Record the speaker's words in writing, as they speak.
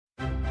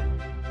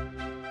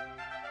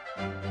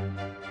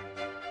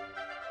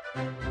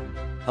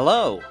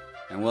Hello,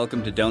 and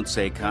welcome to Don't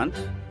Say Cunt.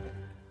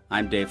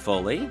 I'm Dave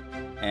Foley,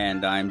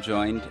 and I'm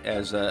joined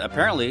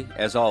apparently,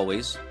 as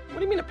always. What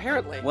do you mean,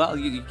 apparently? Well,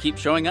 you keep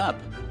showing up.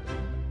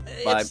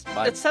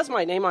 It says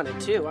my name on it,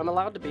 too. I'm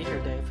allowed to be here,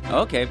 Dave.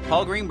 Okay,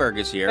 Paul Greenberg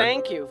is here.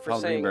 Thank you for Paul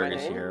saying Greenberg my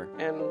is name. here.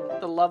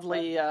 And the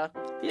lovely,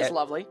 he is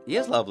lovely. He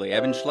is lovely,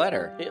 Evan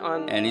Schletter.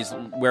 And he's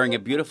wearing a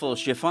beautiful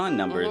chiffon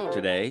number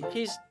today.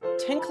 He's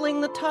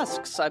tinkling the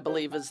tusks, I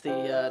believe is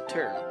the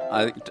term.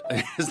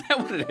 Is that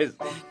what it is?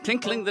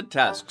 Tinkling the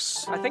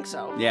tusks. I think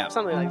so. Yeah.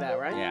 Something like that,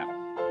 right? Yeah.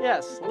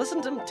 Yes.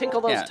 Listen to him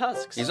tinkle those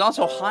tusks. He's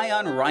also high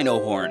on rhino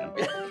horn.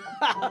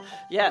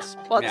 Yes.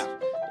 Well,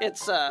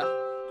 it's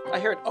I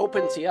hear it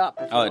opens you up.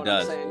 If you know it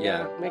does. What I'm saying.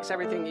 Yeah. It makes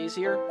everything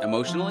easier.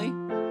 Emotionally?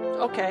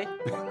 Okay.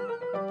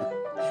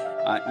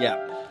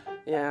 Yeah.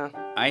 Yeah.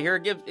 I hear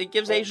it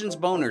gives Asians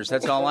boners.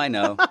 That's all I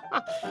know.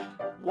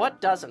 What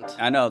doesn't?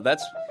 I know.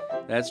 That's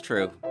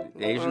true.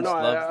 The Asians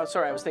love...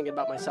 sorry, I was thinking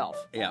about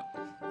myself. Yeah.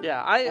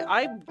 Yeah,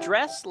 I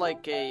dress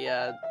like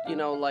a, in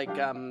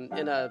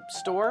a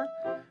store.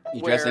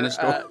 You dress in a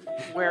store?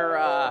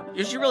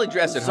 You should really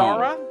dress at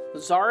Zara. home.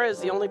 Zara is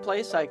the only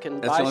place I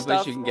can buy That's the only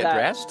stuff place you can get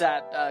dressed?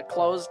 that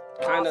clothes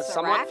kind of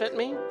somewhat rack? fit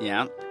me.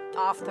 Yeah.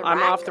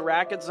 I'm off the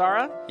rack at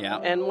Zara. Yeah.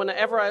 And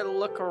whenever I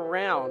look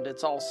around,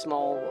 it's all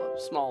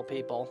small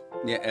people.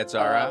 Yeah, at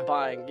Zara?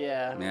 Buying,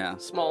 yeah. Yeah.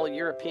 Small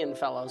European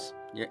fellows.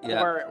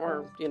 Yeah.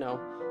 Or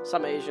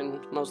some Asian,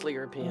 mostly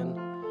European.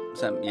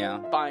 Yeah.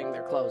 Buying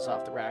their clothes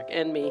off the rack.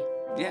 And me.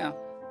 Yeah.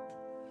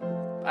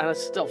 I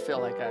still feel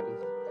like I'm...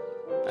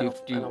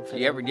 Do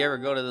you ever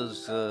go to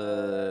those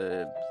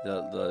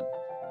the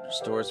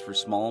stores for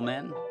small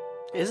men?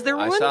 Is there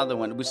one? I saw the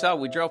one.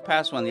 We drove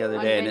past one the other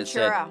day, and it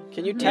said,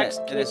 "Can you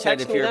text? Can you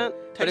text me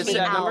that? Text me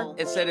that number."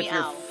 It said if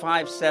you're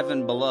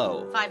 5'7"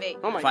 below, 5'8".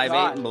 Oh my God,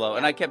 5'8" and below,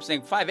 and I kept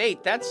saying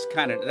 5'8".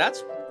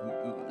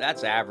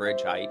 That's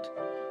average height.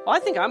 Well, I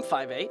think I'm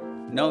 5'8".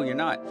 No, you're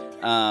not.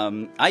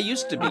 I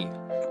used to be.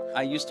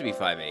 I used to be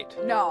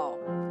 5'8". No.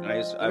 I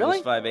Really?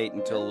 was 5'8"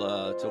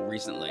 until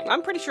recently.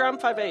 I'm pretty sure I'm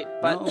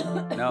 5'8",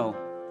 but No.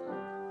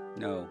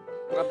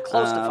 I'm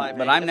close to 5'8".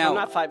 But I'm I'm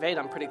not 5'8".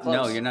 I'm pretty close.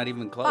 No, you're not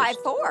even close.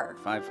 5'4".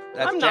 That's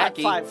I'm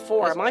Jackie. not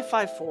 5'4". Am I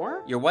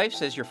 5'4"? Your wife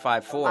says you're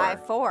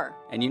 5'4". 5'4".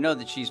 And you know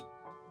that she's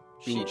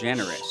being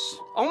generous.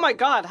 Oh my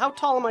God, how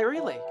tall am I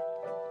really?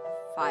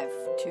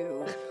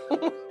 5'2".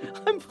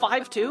 I'm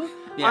 5'2".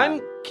 Yeah.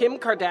 I'm Kim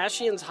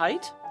Kardashian's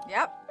height.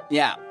 Yep.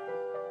 Yeah.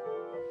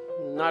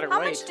 Not her How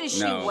weight. much does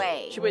she No.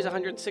 weigh? She weighs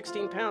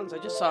 116 pounds. I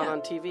just saw it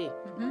on TV.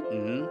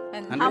 Mm-hmm.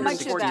 And how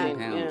much of that?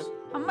 Pounds.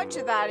 How much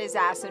of that is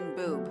ass and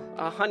boob?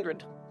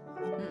 100.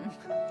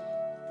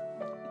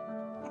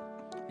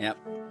 Yep.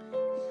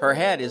 Her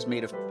head is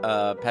made of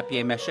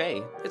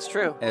papier-mâché, It's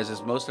true. as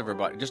is most of her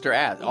body. Just her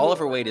ass. All of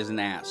her weight is an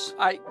ass.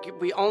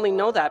 We only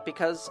know that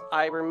because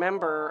I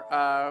remember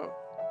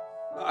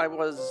I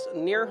was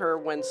near her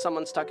when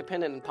someone stuck a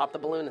pin in and popped the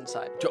balloon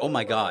inside. Oh,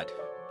 my God.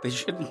 They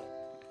shouldn't...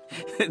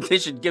 They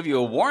should give you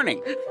a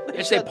warning.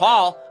 They say,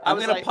 Paul, I'm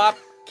going to pop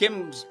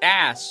Kim's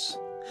ass.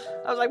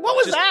 I was like, what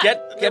was Just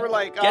that? Get were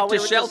like, to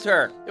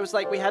shelter. It was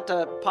like we had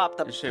to pop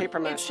the paper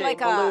It's mache like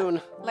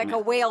balloon. a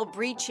whale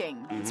breaching.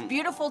 Mm-hmm. It's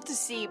beautiful to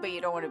see, but you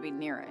don't want to be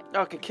near it.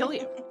 Oh, it could kill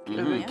you.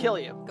 It would kill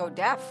you. Go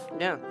deaf.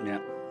 Yeah. Yeah.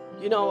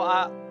 You know,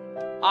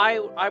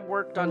 I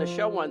worked on a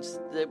show once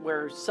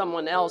where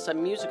someone else, a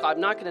musical,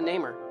 I'm not going to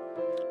name her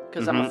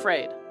because I'm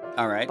afraid.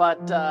 All right.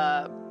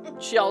 But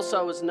she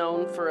also is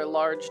known for a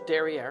large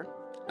derriere.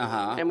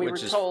 Uh-huh. And we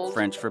which were is told...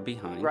 French for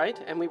behind. Right?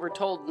 And we were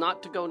told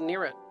not to go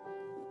near it.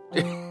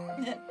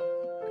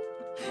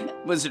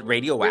 Was it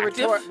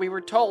radioactive? We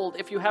were told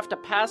if you have to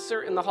pass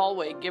her in the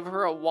hallway, give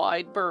her a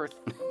wide berth.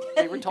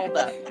 We were told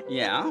that.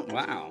 Yeah?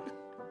 Wow.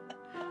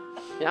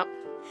 Yep.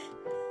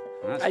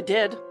 That's... I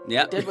did.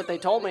 Yeah. I did what they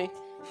told me.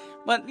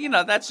 But,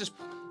 that's just...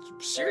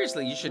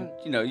 Seriously, you should...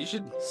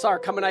 Sorry,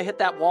 I hit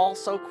that wall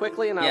so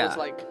quickly, and I was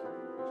like...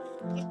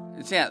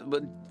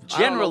 But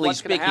generally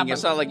what's gonna speaking, happen.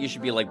 it's not like you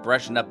should be,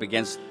 brushing up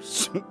against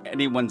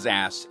anyone's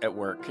ass at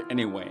work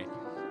anyway.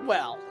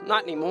 Well,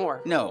 not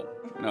anymore. No,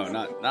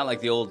 not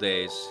like the old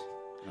days.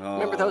 Oh,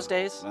 Remember those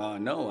days?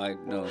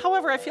 No.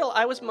 However, I feel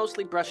I was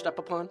mostly brushed up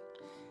upon.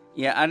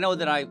 Yeah, I know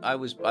that I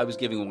was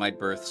giving wide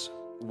berths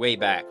way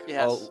back.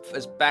 Yes.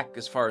 Back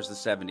as far as the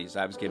 70s,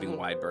 I was giving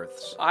wide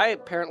berths. I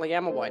apparently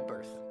am a wide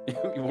berth.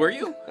 Were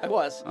you? I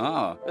was.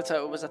 Oh.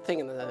 It was a thing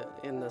in the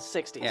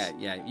 60s.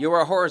 Yeah. You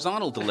were a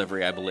horizontal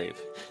delivery, I believe.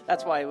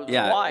 That's why it was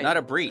Yeah, wide. not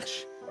a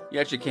breach. You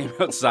actually came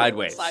out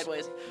sideways.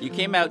 Sideways. You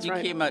came out. That's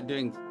right. Came out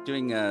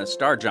doing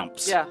star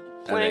jumps. Yeah,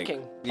 I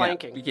think.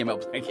 planking. Yeah, you came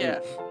out planking. Yeah.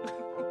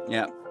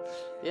 Yeah.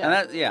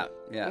 Yeah. And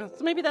yeah.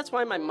 So maybe that's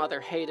why my mother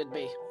hated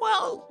me.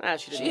 Well,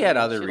 she didn't. she had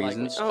other liked me.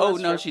 reasons. Oh,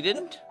 No, that's she true.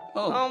 didn't.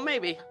 Oh,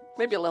 maybe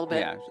a little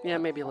bit. Yeah.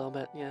 Maybe a little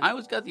bit. Yeah. I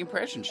always got the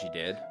impression she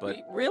did, but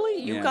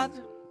Really? You Yeah. got...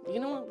 You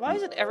know what? Why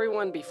is it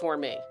everyone before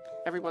me?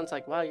 Everyone's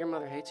like, wow, your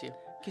mother hates you.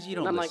 because you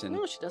don't And I'm listen.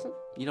 like, no, she doesn't.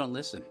 You don't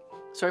listen.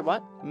 Sorry,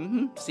 what?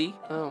 Mm-hmm. See?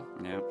 Oh,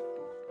 Yeah.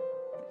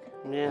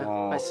 yeah.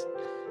 Oh.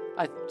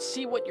 I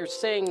see what you're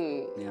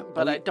saying, Yeah.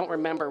 but I don't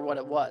remember what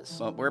it was.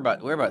 Well, we're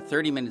about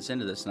 30 minutes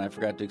into this, and I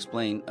forgot to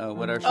explain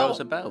what our show's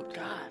about.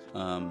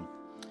 God.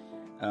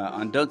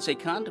 On Don't Say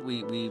Cunt,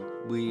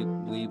 we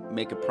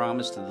make a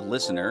promise to the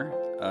listener,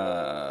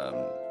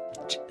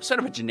 sort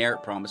of a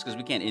generic promise because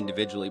we can't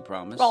individually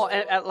promise. Well,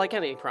 like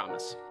any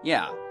promise.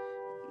 Yeah,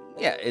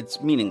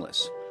 it's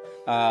meaningless.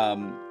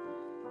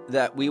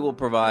 That we will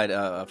provide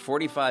a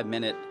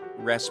 45-minute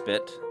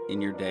respite in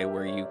your day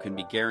where you can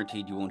be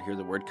guaranteed you won't hear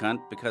the word cunt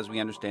because we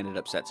understand it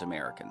upsets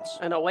Americans.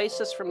 An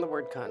oasis from the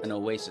word cunt. An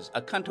oasis.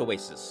 A cunt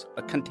oasis.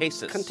 A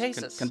cuntasis.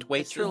 Cuntasis. Cuntwasis.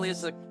 It truly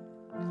is a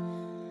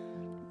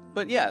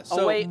But yeah,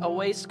 so... a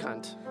waste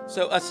cunt.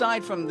 So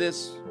aside from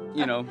this,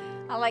 you know...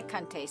 I like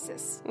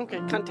cuntasis. Okay,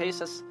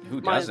 cuntasis.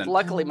 Who doesn't?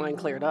 Luckily, mine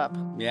cleared up.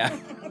 Yeah.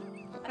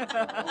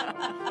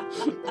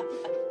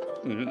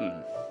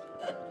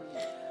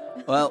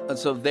 Well,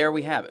 so there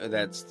we have it.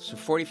 That's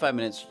 45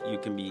 minutes you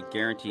can be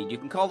guaranteed. You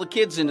can call the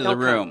kids into the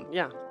room.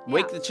 Yeah.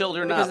 Wake the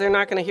children Because up. they're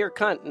not going to hear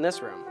cunt in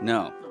this room.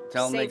 No.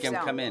 Tell them they Safe can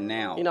zone. come in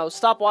now. You know,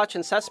 stop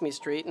watching Sesame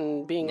Street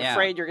and being Yeah.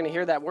 afraid you're going to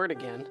hear that word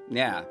again.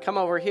 Yeah. Come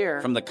over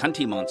here. From the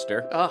cunty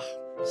monster. Ugh,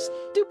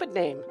 stupid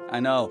name. I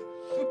know.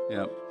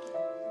 Yep.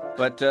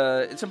 But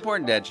it's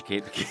important to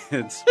educate the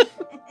kids.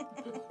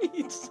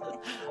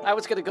 I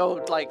was going to go,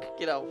 like,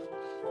 you know,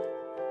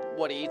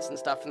 what he eats and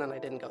stuff, and then I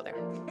didn't go there.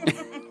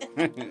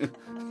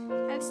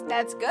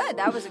 That's good.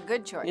 That was a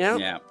good choice. Yeah.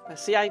 Yeah.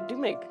 See, I do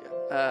make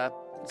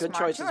good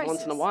Smart choices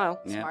once in a while.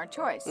 Yeah. Smart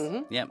choice.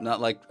 Yeah,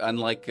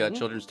 unlike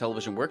Children's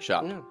Television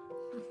Workshop. Yeah.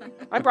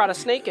 I brought a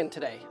snake in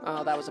today.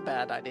 Oh, that was a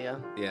bad idea.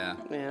 Yeah.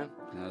 Yeah.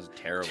 That was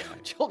terrible.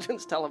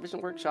 Children's Television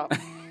Workshop.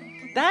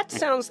 That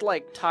sounds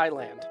like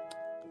Thailand.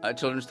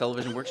 Children's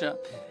Television Workshop?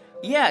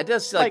 Yeah, it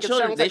does. Like, it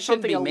children, sounds they like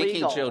shouldn't be something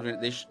making illegal.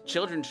 children.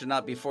 Children should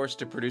not be forced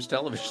to produce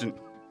television.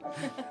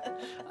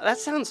 That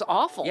sounds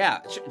awful. Yeah,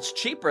 it's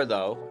cheaper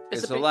though.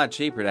 It's It's a a big- lot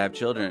cheaper to have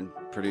children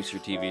produce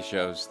your TV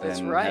shows That's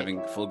than right.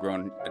 having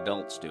full-grown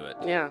adults do it.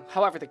 Yeah.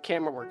 However, the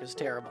camera work is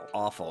terrible.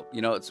 Awful.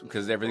 You know, it's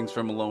because everything's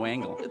from a low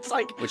angle. It's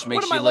like, Which what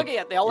makes am I you looking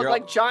at? They all look you're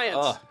like giants.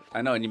 Oh,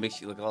 I know, and it makes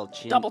you look all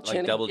chin, Double like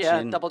chin. double Yeah,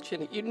 chin. double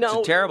chin. You It's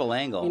know, a terrible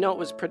angle. You know, it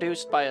was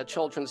produced by a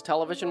Children's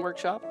Television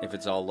Workshop. if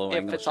it's all low If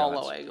angle it's all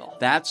shots. low angle.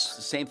 That's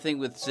the same thing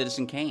with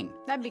Citizen Kane.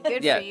 That'd be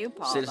good Yeah, for you,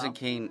 Paul. Citizen though.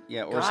 Kane.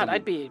 Yeah, or God, some-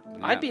 I'd be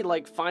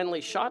like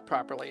finally shot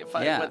properly if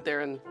I Yeah. went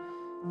there and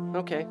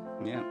okay,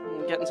 Yeah.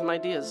 I'm getting some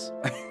ideas.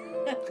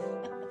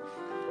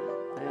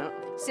 Yeah.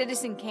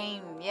 Citizen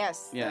Kane,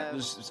 yes. Yeah, the it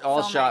was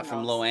all film shot from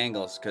angles. low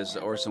angles because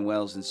Orson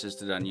Welles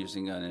insisted on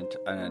using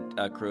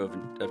a crew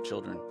of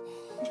children.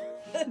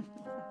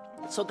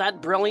 So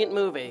that brilliant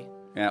movie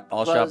Yeah,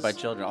 all was shot by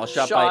children. All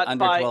shot by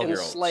under 12-year-olds.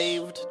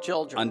 enslaved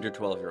children. Under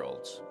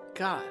 12-year-olds.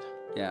 God.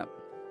 Yeah.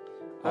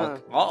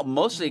 Huh.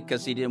 Mostly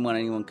because he didn't want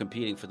anyone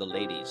competing for the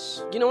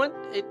ladies. You know what?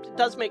 It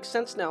does make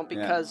sense now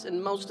because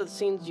in most of the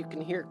scenes you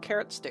can hear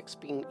carrot sticks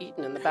being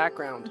eaten in the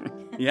background.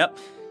 Yep.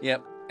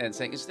 And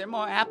saying, is there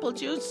more apple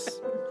juice?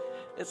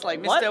 It's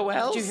like, Mr. what?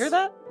 Wells? Did you hear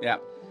that? Yeah,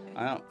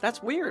 I know.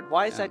 That's weird.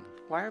 Why is that?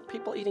 Why are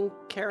people eating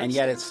carrots? And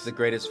yet it's the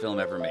greatest film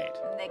ever made.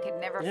 They could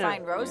never Yeah.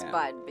 find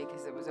Rosebud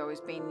because it was always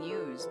being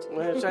used.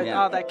 It's like,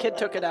 Yeah. oh, that kid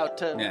took it out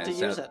to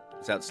use it.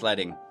 It's out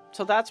sledding.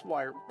 So that's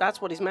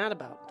what he's mad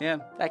about. Yeah.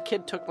 That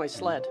kid took my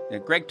sled. Yeah,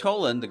 Greg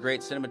Toland, the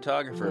great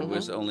cinematographer,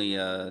 was only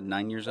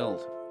 9 years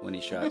old when he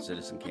shot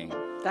Citizen Kane.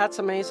 That's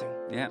amazing.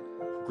 Yeah.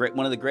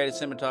 One of the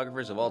greatest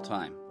cinematographers of all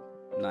time.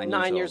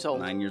 9 years old.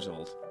 9 years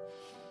old.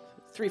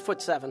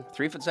 3'7".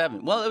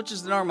 3'7". Well, which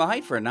is the normal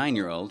height for a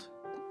 9-year-old.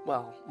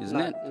 Well, Isn't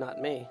not, it? Not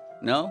me.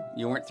 No?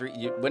 You weren't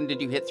when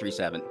did you hit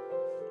 3'7"?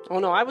 Oh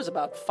no, I was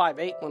about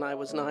 5'8" when I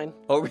was 9.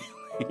 Oh,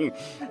 really?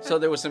 So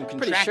there was some Pretty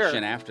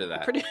contraction sure. after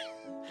that.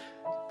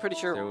 Pretty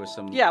sure. There was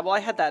some... Yeah, well, I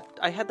had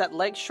that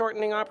leg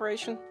shortening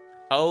operation.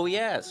 Oh,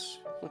 yes.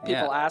 When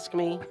people ask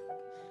me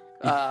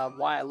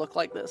why I look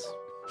like this,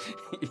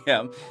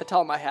 Yeah. I tell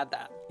them I had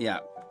that. Yeah.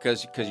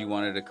 Because you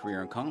wanted a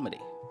career in comedy.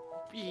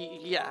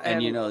 Yeah,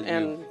 And you know,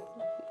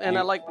 and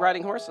I like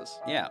riding horses.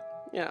 Yeah.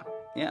 Yeah.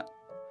 Yeah.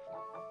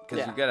 Because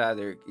Yeah. you got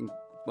either...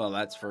 Well,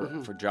 that's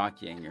for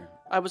jockeying.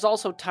 I was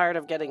also tired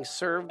of getting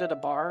served at a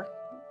bar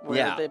where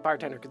Yeah. the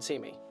bartender could see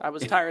me. I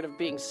was tired of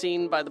being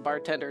seen by the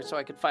bartender so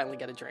I could finally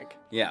get a drink.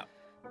 Yeah.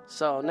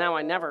 So now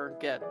I never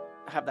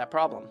have that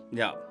problem.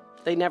 No.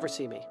 They never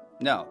see me.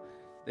 No.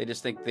 They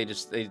just think they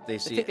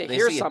see think they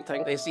hear see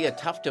something. They see a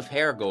tuft of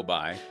hair go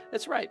by.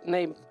 That's right. And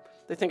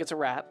they think it's a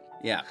rat.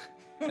 Yeah.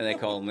 And they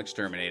call him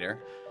exterminator.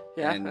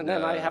 Yeah. And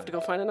then I have to go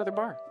find another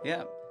bar.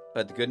 Yeah.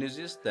 But the good news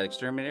is that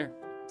exterminator,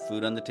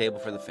 food on the table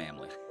for the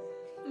family.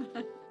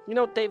 You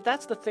know, Dave,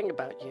 that's the thing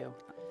about you.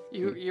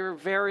 You're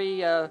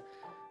very,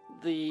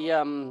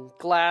 the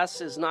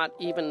glass is not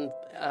even,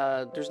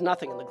 there's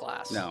nothing in the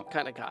glass No.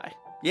 kind of guy.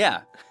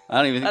 Yeah. I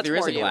don't even think That's there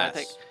is more a you, I glass.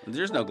 think.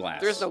 There's no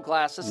glass. There's no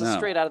glass. This is No.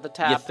 straight out of the You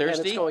tap, thirsty?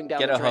 and it's going down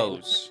Get the a drain.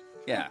 hose.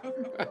 Yeah.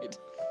 Right.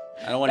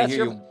 I don't want to That's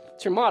hear your, you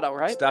it's your motto,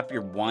 right? stop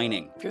your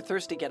whining. If you're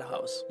thirsty, get a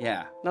hose.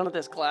 Yeah. None of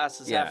this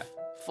glass is Yeah. half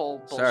full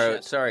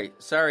bullshit. Sorry,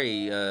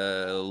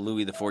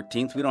 Louis the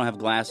 14th. We don't have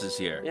glasses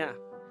here. Yeah.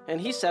 And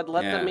he said,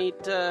 let them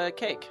eat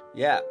cake.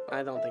 Yeah.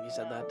 I don't think he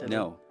said that, did he?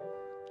 No.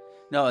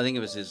 No, I think it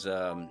was his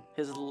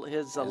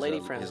lady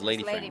friend. His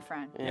lady Lady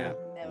friend. friend. Yeah.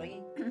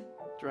 Nelly.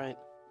 That's right.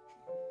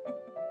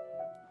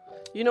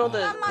 You know the...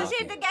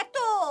 Manger de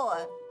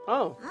gâteau.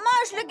 Oh.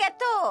 Mange le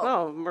gâteau.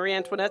 Oh, Marie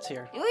Antoinette's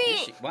here.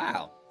 Oui.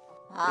 Wow.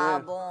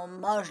 Ah bon,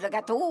 mange le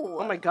gâteau.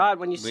 Oh my God!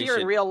 When you see her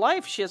in real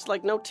life, she has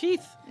like no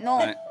teeth.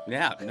 Non.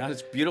 Yeah, not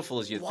as beautiful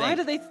as you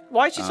think.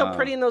 Why is she so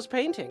pretty in those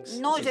paintings?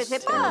 Non, je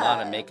sais And a lot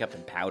of pas. makeup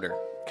and powder.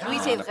 Oui,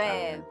 c'est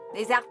vrai.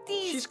 Les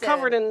artistes. She's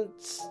covered in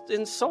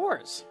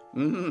sores.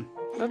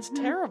 Mm-hmm. That's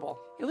terrible.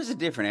 It was a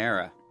different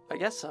era. I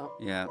guess so.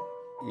 Yeah,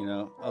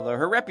 although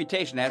her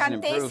reputation hasn't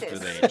improved Cantasis.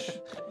 with age.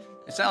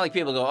 It's not like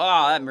people go,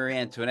 "Oh, that Marie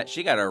Antoinette,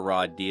 she got a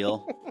raw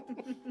deal."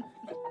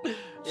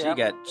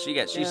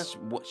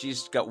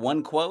 She's got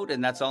one quote,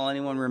 and that's all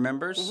anyone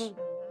remembers.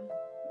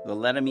 Mm-hmm. The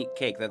let 'em eat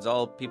cake. That's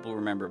all people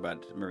remember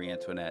about Marie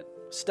Antoinette.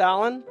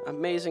 Stalin,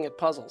 amazing at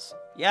puzzles.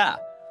 Yeah,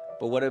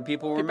 but what do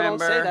people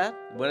remember? Don't say that.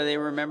 What do they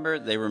remember?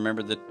 They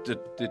remember the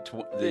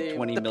 20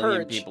 million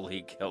purge. people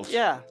he killed.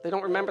 Yeah, they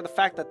don't remember the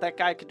fact that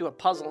guy could do a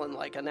puzzle in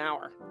like an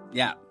hour.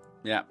 Yeah,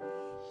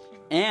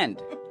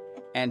 and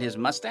his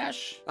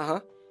mustache.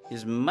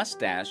 His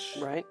mustache.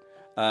 Right.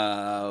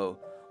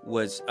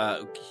 Was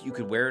you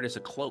could wear it as a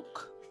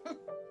cloak.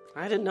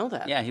 I didn't know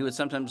that. Yeah, he would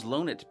sometimes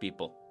loan it to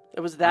people. It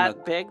was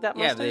that big, that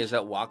mustache? Yeah, they was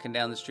out walking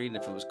down the street, and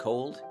if it was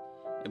cold,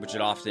 which it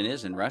often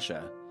is in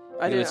Russia,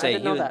 I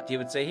didn't know that. He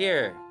would say,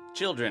 "Here,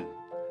 children,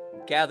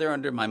 gather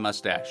under my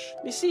mustache."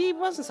 You see, he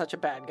wasn't such a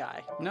bad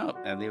guy. No,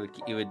 and they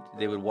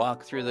would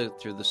walk through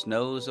the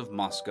snows of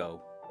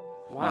Moscow.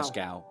 Wow.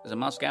 Moscow. Is it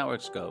Moscow or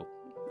Moscow?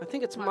 I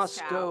think it's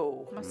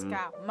Moscow.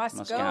 Moscow.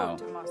 Moscow.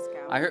 To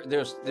Moscow. I heard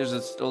there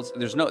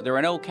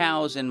are no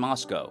cows in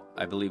Moscow,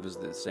 I believe is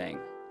the saying.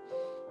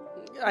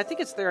 I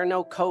think there are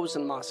no cows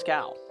in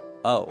Moscow.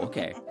 Oh,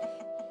 okay.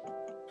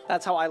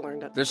 That's how I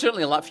learned it. There's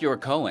certainly a lot fewer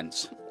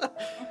Cohens.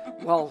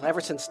 Well,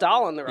 ever since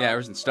Stalin, there are. Yeah,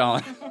 ever since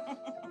Stalin.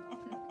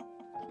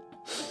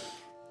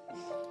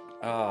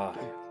 Oh,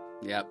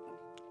 yep.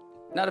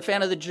 Not a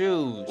fan of the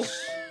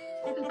Jews.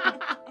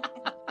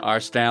 Our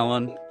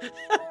Stalin.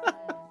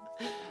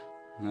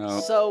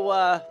 No.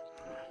 So,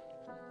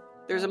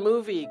 there's a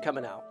movie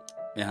coming out.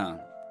 Yeah.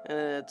 And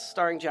it's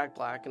starring Jack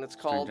Black, and it's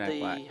called Jack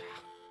Black.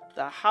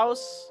 The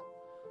House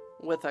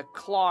with a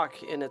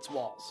Clock in Its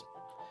Walls.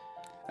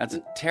 That's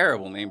a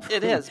terrible name for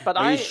it. Is, but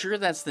Are you sure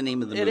that's the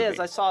name of the movie? It is.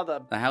 I saw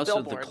the House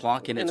with the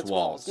Clock in its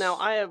walls. Now,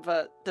 I have.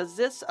 Does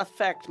this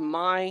affect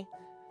my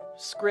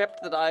script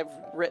that I've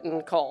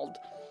written called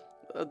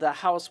The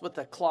House with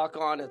the Clock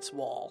on Its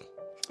Wall?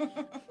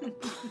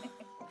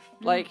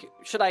 Like,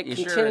 should I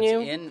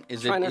continue?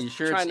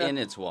 Sure it's in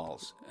its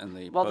walls? And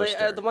the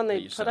the one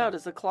they put out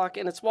is The Clock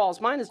in Its Walls.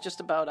 Mine is just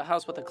about a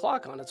house with a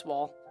clock on its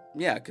wall.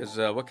 Yeah, because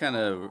what kind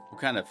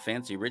of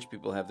fancy rich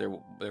people have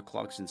their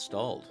clocks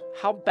installed?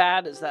 How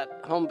bad is that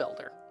home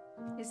builder?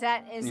 Is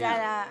that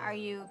are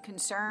you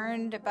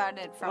concerned about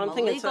it from a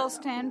legal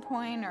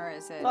standpoint, or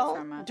is it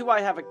from a... do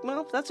I have a...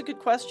 Well, that's a good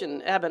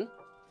question. Eben,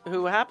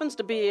 who happens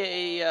to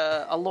be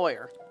a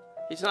lawyer.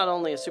 He's not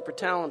only a super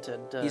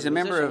talented He's a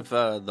member of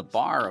the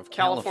Bar of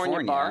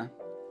California. Bar.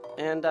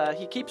 And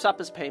he keeps up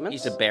his payments.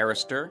 He's a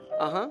barrister.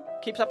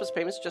 Keeps up his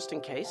payments just in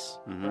case,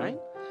 right?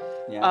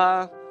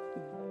 Yeah.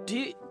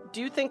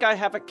 Do you think I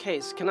have a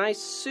case? Can I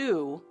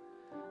sue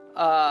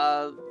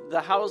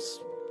the house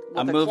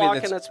with the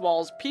clock in its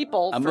walls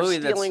people for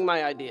stealing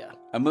my idea?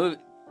 A movie.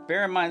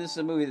 Bear in mind, this is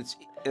a movie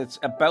that's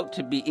about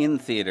to be in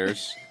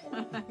theaters.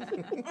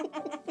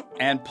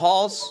 And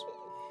Paul's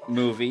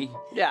movie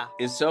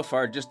is so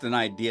far just an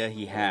idea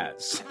he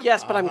has.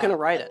 Yes, but I'm going to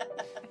write it.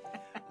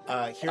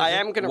 I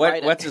am going to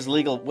write it. What's his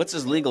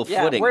legal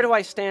footing? Where do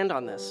I stand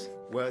on this?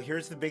 Well,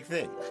 here's the big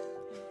thing.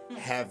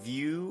 Have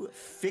you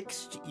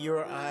fixed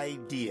your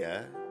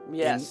idea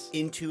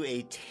into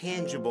a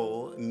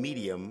tangible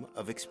medium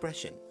of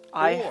expression?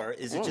 Or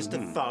is it just a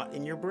thought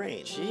in your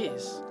brain?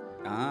 Jeez.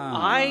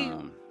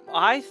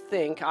 I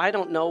think I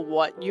don't know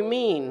what you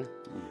mean.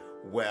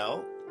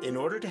 Well, in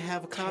order to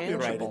have a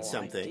copyright in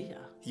something,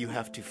 you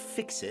have to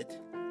fix it.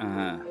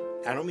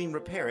 I don't mean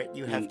repair it.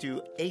 You have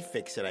to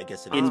affix it, I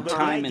guess it is. In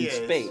time and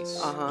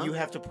space. You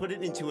have to put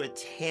it into a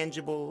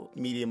tangible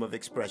medium of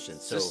expression.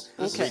 So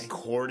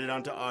record it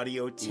onto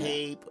audio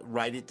tape,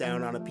 write it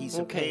down on a piece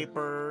of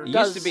paper.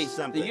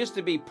 There used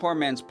to be poor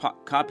man's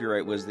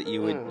copyright was that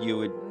you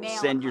would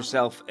send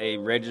yourself a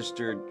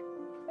registered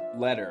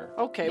letter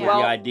with the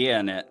idea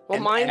in it,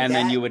 and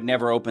then you would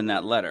never open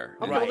that letter.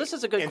 Okay, well, this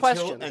is a good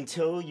question.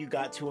 Until you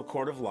got to a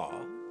court of law.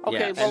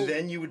 Okay, and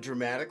then you would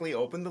dramatically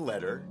open the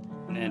letter,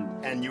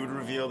 and you would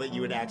reveal that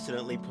you would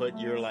accidentally put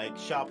your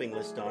shopping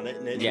list on it,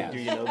 and it would do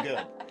you no good.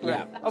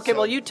 Yeah. Okay,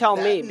 well, you tell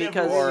me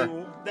because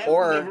that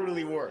never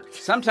really worked.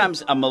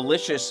 Sometimes a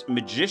malicious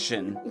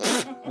magician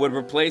would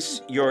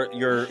replace your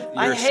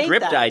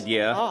script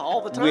idea all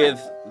the time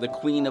with the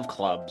Queen of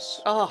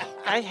Clubs. Oh,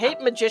 I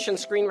hate magician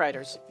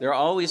screenwriters. They're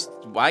always.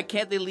 Why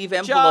can't they leave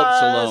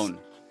envelopes alone?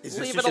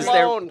 Leave it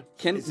alone.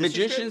 Can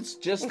magicians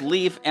just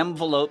leave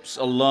envelopes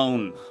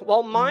alone?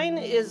 Well, mine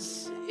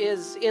is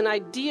in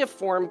idea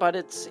form, but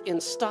it's in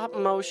stop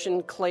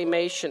motion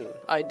claymation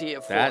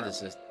idea form.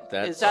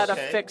 Is that a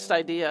fixed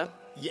idea?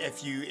 Yeah,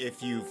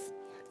 if you've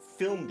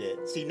filmed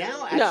it. See,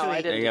 now actually, no,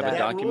 I didn't. You have a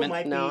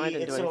document? No, I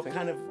didn't do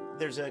anything.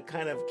 There's a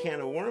kind of can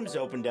of worms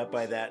opened up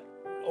by that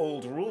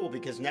old rule,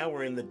 because now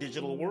we're in the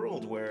digital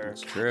world where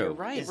it's true. You're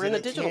right. We're in the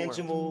digital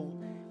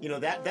world. You know,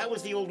 that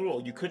was the old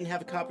rule. You couldn't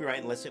have a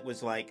copyright unless it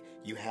was like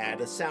you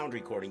had a sound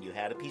recording, you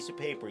had a piece of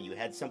paper, you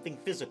had something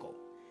physical.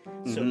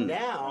 So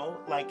now,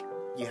 like,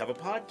 you have a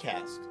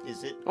podcast.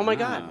 Is it? Oh my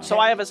God! So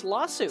I have this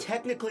lawsuit.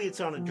 Technically,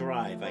 it's on a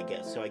drive, I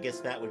guess. So I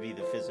guess that would be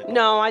the physical.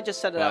 No, I just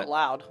said it out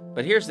loud.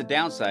 But here's the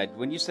downside.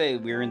 When you say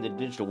we're in the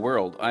digital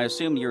world, I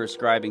assume you're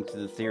ascribing to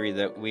the theory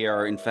that we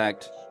are, in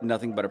fact,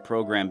 nothing but a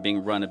program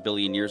being run 1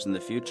 billion years in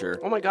the future.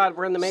 Oh my God!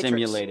 We're in the Matrix.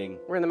 Simulating.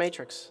 We're in the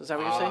Matrix. Is that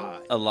what you're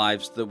saying?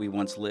 Lives that we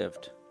once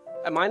lived.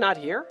 Am I not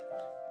here?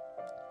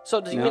 So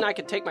does you mean I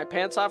could take my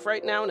pants off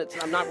right now, and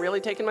I'm not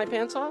really taking my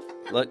pants off?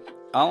 Look.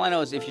 All I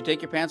know is if you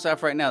take your pants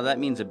off right now, that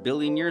means 1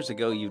 billion years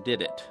ago you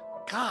did it.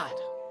 God,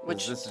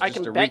 which this is I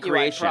just can a bet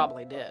recreation. You I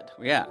probably did.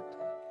 Yeah.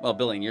 Well, 1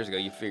 billion years ago,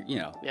 you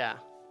figure, Yeah.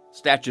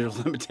 Statute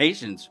of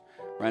limitations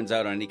runs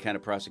out on any kind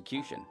of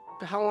prosecution.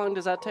 But how long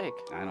does that take?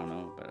 I don't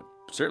know, but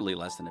certainly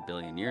less than 1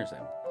 billion years.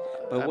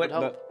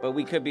 But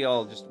we could be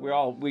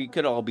we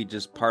could all be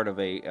just part of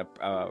a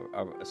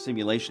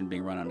simulation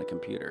being run on a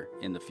computer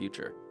in the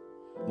future.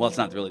 Well, it's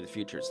not really the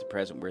future; it's the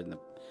present. We're in the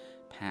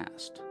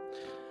past.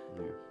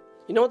 Yeah.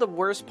 You know what the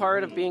worst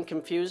part of being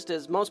confused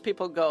is? Most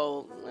people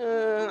go,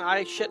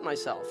 I shit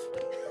myself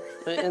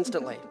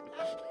instantly.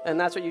 And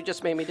that's what you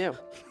just made me do.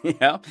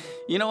 Yeah.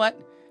 You know what?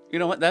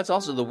 That's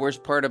also the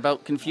worst part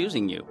about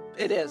confusing you.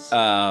 It is. You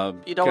don't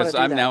want to do Because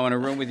I'm that. now in a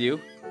room with you,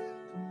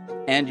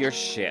 and you're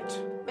shit.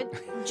 But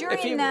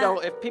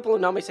if people who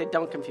know me say,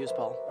 don't confuse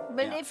Paul.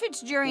 But if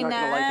it's during the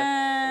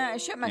I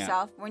shit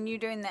myself, when you're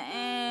doing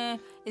the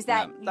is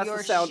that you're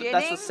shitting?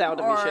 That's the sound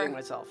of me shitting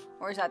myself.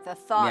 Or is that the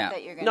thought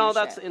that you're going to No,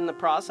 that's in the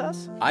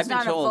process. It's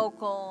not a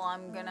vocal,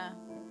 I'm going to...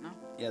 No.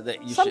 Yeah,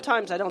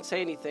 sometimes I don't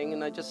say anything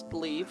and I just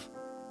leave.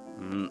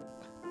 We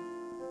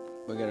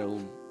got a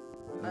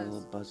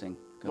little buzzing.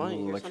 Got a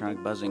little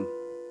electronic buzzing.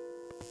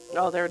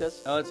 Oh, there it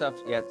is. Oh, it's up.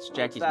 Yeah, it's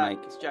Jackie's mic.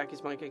 It's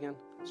Jackie's mic again.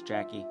 It's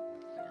Jackie.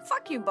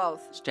 Fuck you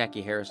both. It's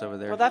Jackie Harris over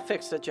there. Well, that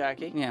fixed it,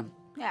 Jackie. Yeah.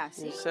 Yeah,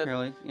 see? You said,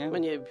 really?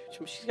 Yeah.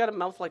 She's got a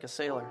mouth like a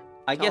sailor.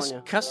 I guess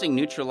cussing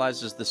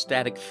neutralizes the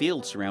static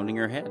field surrounding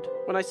her head.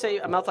 When I say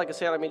a mouth like a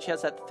sailor, I mean she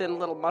has that thin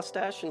little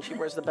mustache and she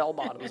wears the bell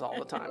bottoms all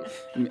the time.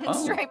 And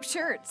striped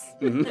shirts.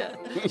 Mm-hmm.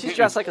 Yeah. She's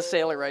dressed like a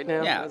sailor right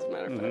now, as a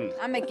matter of fact.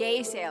 I'm a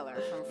gay sailor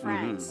from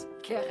France.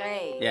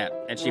 Carré. Yeah,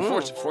 and she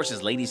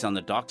forces ladies on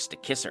the docks to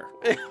kiss her.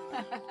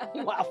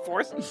 Wow,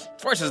 forces?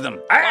 Forces them.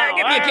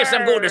 Give me a kiss,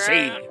 I'm going to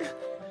sea.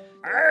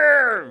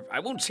 I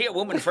won't see a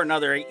woman for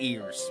another 8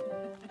 years.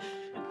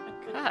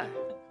 God,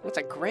 that's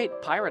a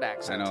great pirate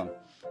accent. I know.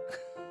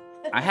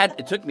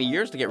 It took me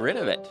years to get rid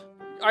of it.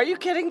 Are you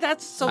kidding? I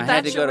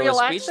had to go to a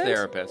speech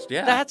therapist.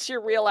 Yeah. That's your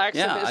real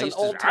accent. Yeah, is I an used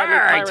old-timey to.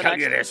 pirate I tell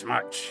accent. you this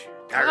much.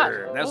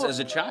 That's as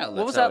a child.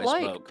 What was that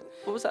like?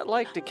 What was that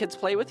like? Did kids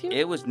play with you?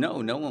 It was no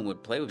one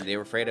would play with me. They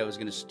were afraid I was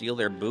going to steal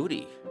their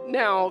booty.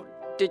 Now,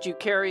 did you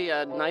carry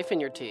a knife in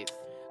your teeth?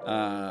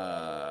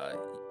 Yeah,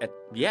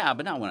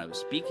 but not when I was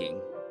speaking.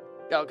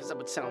 Oh, because that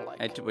would sound like.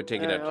 I would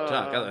take it out to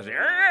talk.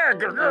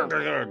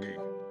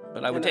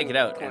 But I would take it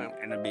out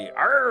and it'd be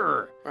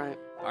arr. Right.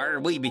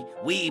 Arr, we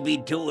be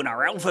doing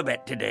our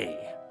alphabet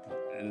today.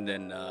 And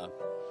then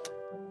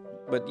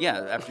but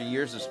yeah, after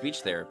years of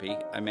speech therapy,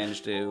 I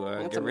managed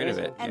to get rid of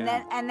it.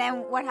 And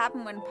then what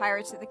happened when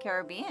Pirates of the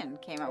Caribbean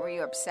came out? Were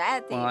you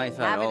upset that you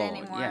didn't have it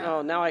anymore? Yeah.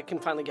 Oh, now I can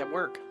finally get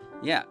work.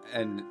 Yeah,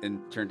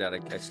 and turned out I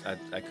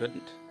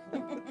couldn't.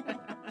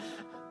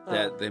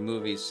 That the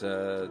movies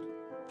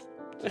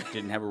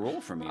didn't have a role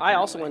for me. I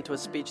also went to a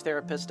speech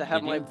therapist to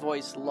have my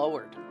voice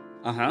lowered.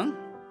 Uh-huh.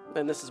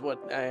 And this is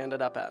what I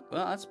ended up at.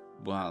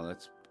 Well,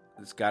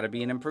 it's got to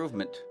be an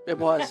improvement. It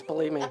was,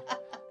 believe me.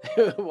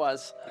 It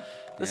was.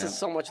 This is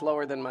so much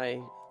lower than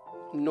my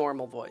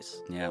normal voice.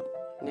 Yeah.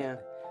 Yeah.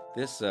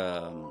 This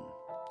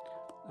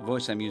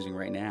voice I'm using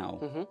right now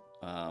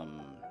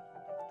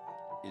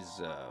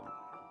is...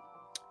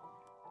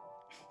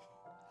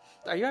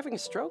 Are you having a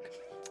stroke?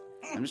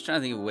 I'm just trying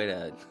to think of a way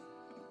to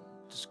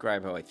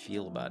describe how I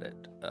feel about it.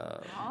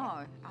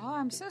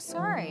 I'm so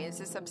sorry. Is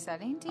this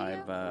upsetting to you?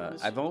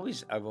 I've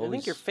always. I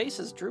think your face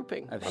is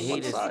drooping.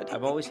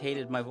 I've always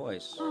hated my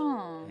voice.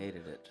 Oh,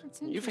 hated it.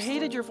 You've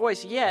hated your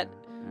voice, yet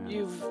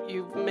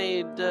you've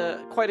made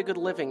quite a good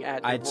living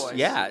at your voice.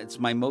 Yeah, it's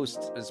my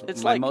most.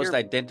 It's my most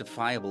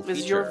identifiable feature.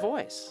 Is your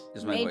voice?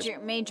 Is my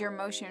major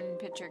motion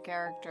picture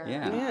character.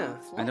 Yeah.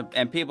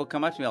 And people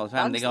come up to me all the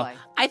time. And they go,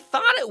 "I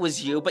thought it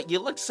was you, but you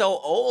look so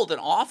old and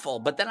awful.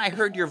 But then I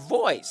heard your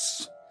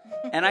voice."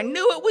 And I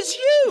knew it was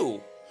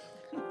you,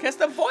 because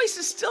the voice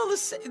is still the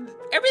same.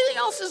 Everything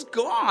else is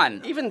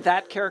gone. Even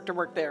that character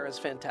work there is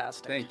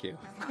fantastic. Thank you.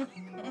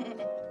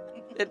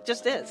 It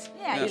just is.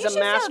 Yeah, he's a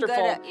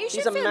masterful.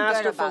 He's a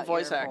masterful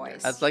voice actor.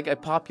 That's like I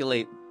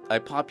populate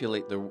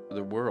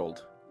the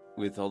world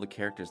with all the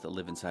characters that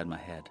live inside my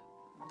head.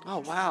 Oh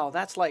wow,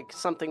 that's like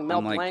something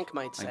Mel Blanc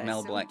might say. Like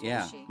Mel Blanc,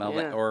 yeah.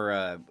 Blanc,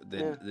 or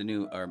the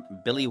new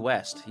Billy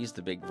West. He's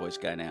the big voice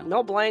guy now.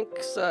 Mel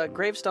Blanc's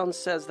gravestone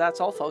says, "That's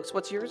all, folks."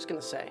 What's yours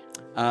going to say?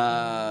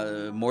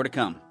 More to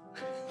come.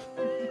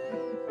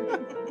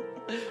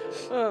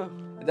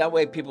 That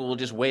way, people will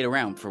just wait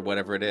around for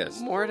whatever it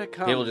is. More to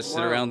come. People just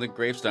sit around the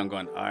gravestone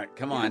going, "All right,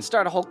 come on." You can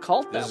start a whole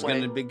cult that way. This is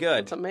going to be good.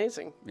 It's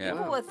amazing. Yeah.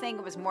 People would think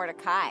it was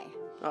Mordecai.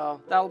 Oh,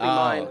 that'll be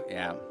mine.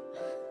 Yeah.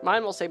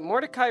 Mine will say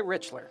Mordecai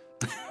Richler.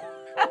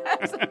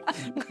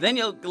 Then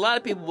a lot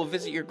of people will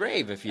visit your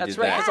grave if you do that. That's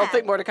right, because they'll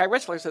think Mordecai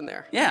Richler's in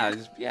there. Yeah,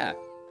 yeah.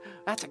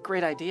 That's a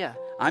great idea.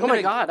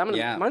 My God,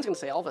 mine's going to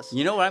say Elvis.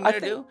 You know what I'm going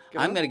to do?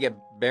 I'm going to get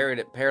buried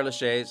at Père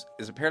Lachaise.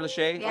 Is it Père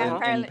Lachaise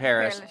in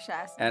Paris? Père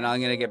Lachaise. And I'm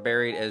going to get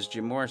buried as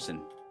Jim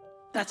Morrison.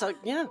 That's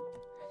yeah.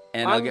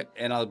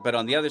 But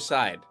on the other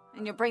side.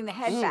 And you'll bring the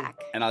head back.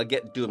 And I'll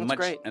do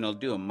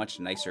a much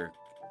nicer,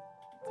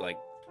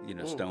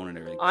 stone and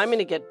everything. I'm going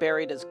to get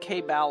buried as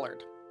Kay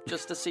Ballard,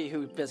 just to see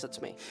who visits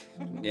me.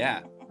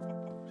 Yeah.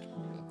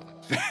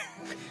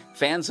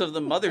 Fans of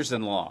the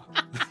mothers-in-law.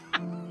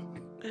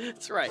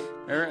 That's right.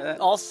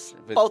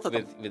 Both of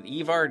them. With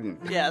Eve Arden.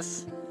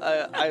 Yes.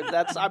 I'm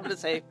going to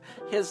say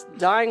his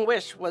dying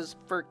wish was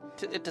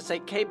to say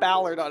Kay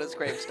Ballard on his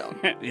gravestone.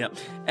 Yeah.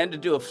 And to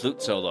do a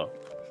flute solo.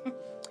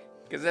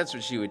 Because that's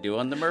what she would do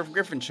on the Merv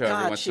Griffin show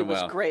every once in a while.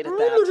 She was great at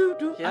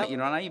that.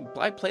 Yep.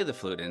 I play the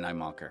flute and I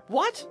mock her.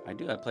 What? I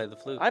do. I play the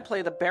flute. I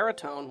play the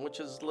baritone, which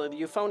is the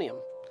euphonium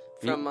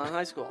from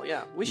high school.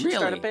 Yeah. We should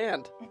start a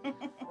band.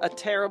 A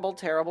terrible,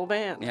 terrible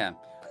band. Yeah.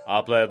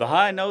 I'll play the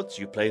high notes,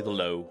 you play the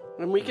low.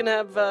 And we can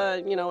have,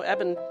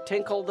 Eben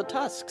tinkle the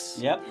tusks.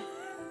 Yep.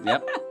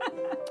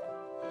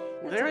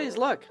 There he is,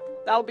 look.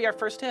 That'll be our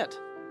first hit.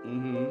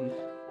 Mm-hmm.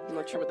 I'm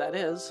not sure what that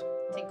is.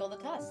 Tinkle the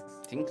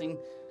tusks. Tinkling.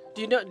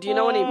 Do you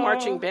know any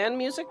marching band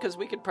music? Because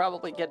we could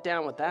probably get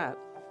down with that.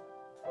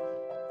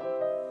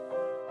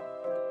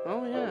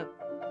 Oh, yeah.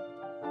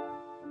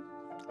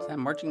 Is that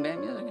marching band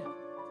music?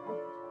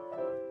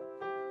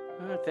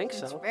 I think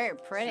so. It's very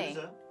pretty.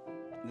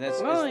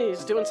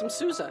 He's doing some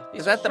Sousa.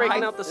 He's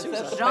breaking out the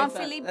Sousa.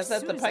 Jean-Philippe Sousa.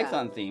 That's the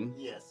Python theme.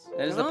 Yes.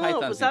 That is the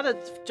Python was theme. that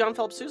a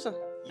Jean-Philippe Sousa?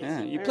 Yes.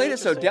 Yeah, you played it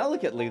so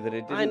delicately that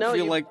it didn't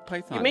feel like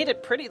Python. You made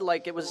it pretty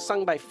like it was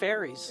sung by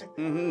fairies.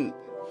 Mm-hmm.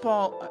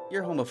 Paul,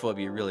 your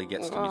homophobia really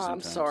gets to me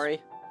sometimes. I'm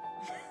sorry.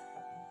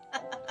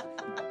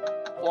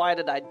 Why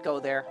did I go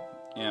there?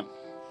 Yeah.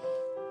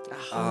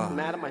 I'm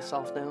mad at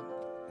myself now.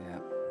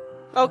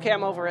 Yeah. Okay,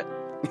 I'm over it.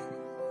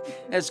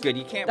 That's good.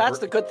 You can't. That's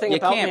the good thing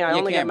about me. I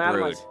only get mad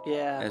at myself.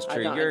 Yeah, that's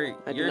true.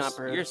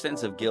 Your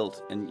sense of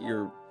guilt and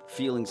your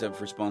feelings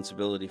of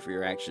responsibility for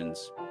your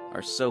actions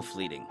are so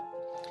fleeting.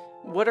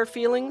 What are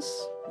feelings?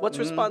 What's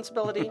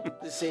responsibility?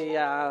 See,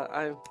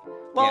 how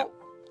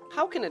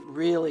can it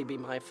really be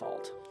my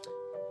fault?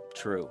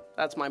 True.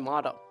 That's my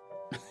motto.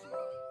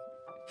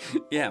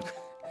 Yeah.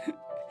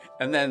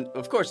 And then,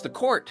 of course, the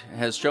court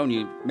has shown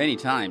you many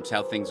times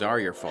how things are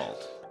your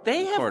fault.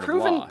 They have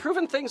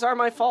proven things are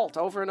my fault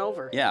over and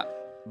over. Yeah,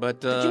 but...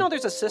 Did you know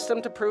there's a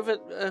system to prove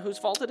it whose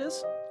fault it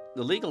is?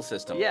 The legal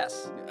system.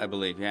 Yes. I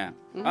believe, yeah.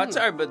 Mm-hmm.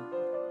 Sorry, but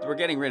we're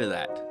getting rid of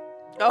that.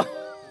 Oh.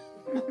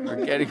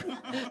 We're getting...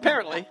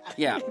 Apparently.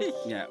 Yeah.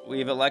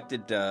 We've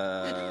elected...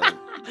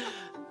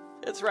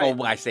 That's right.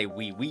 Oh, I say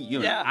we.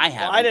 Yeah. I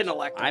haven't. Well, I didn't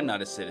elect him. I'm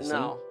not a citizen.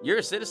 No. You're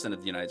a citizen of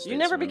the United States. You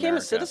never became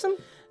America. a citizen?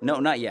 No,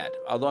 not yet.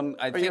 Although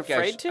Are you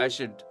afraid to? I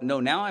should. No,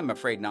 now I'm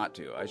afraid not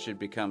to. I should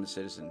become a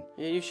citizen.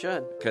 Yeah, you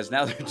should. Because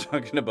now they're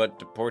talking about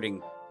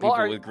deporting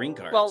people with green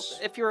cards. Well,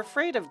 if you're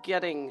afraid of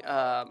getting,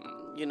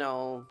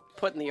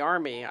 put in the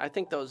army, I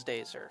think those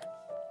days are.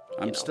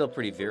 I'm still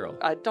pretty virile.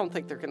 I don't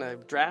think they're going to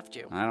draft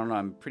you. I don't know.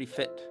 I'm pretty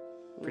fit.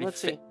 Let's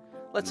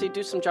see.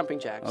 Do some jumping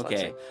jacks.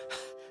 Okay.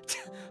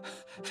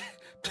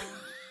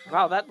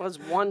 Wow, that was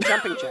one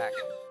jumping jack.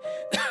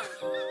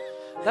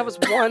 That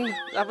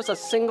was a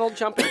single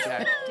jumping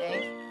jack.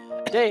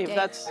 Dave,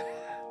 that's...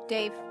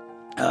 Dave.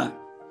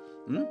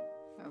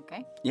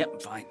 Okay?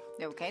 Yep, fine.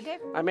 You okay, Dave?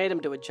 I made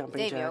him do a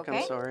jumping Dave, jack. You okay?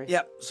 I'm sorry.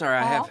 Yep, sorry.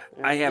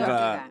 I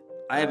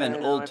have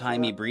an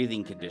old-timey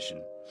breathing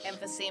condition.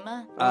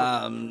 Emphysema?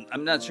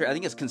 I'm not sure. I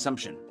think it's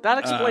consumption. That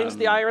explains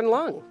the iron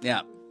lung.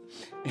 Yeah.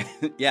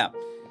 Yeah.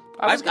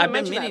 I've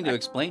been meaning to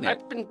explain it.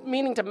 I've been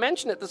meaning to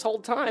mention it this whole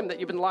time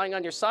that you've been lying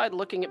on your side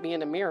looking at me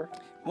in a mirror.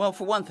 Well,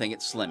 for one thing,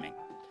 it's slimming.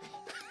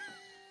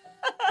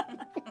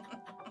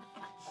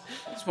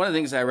 It's one of the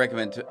things I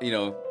recommend to,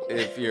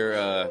 if you're...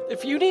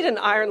 If you need an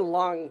iron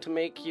lung to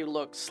make you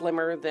look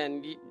slimmer,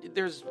 then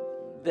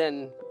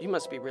you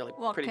must be really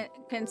pretty... Well,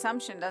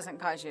 consumption doesn't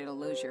cause you to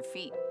lose your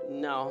feet.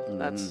 No,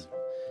 that's...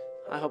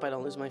 I hope I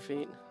don't lose my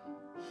feet.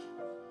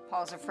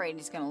 Paul's afraid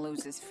he's going to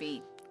lose his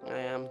feet. I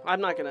am.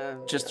 I'm not gonna.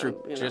 Just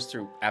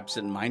through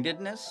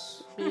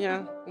absent-mindedness.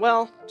 Yeah.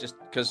 Well. Just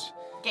because.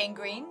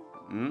 Gangrene.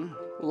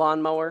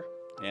 Lawnmower.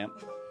 Yeah.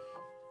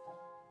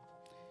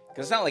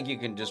 Because it's not like you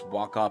can just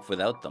walk off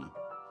without them.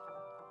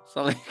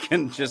 So they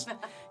can just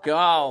go,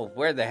 oh,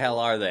 where the hell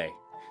are they?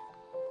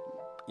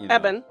 You know.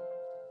 Eben,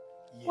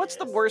 what's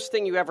the worst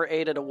thing you ever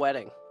ate at a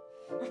wedding?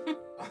 The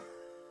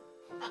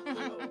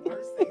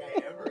worst thing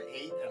I ever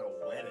ate at a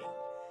wedding?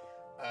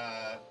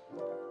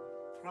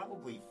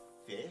 Probably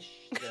fish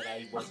that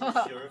I wasn't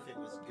sure if it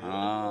was good.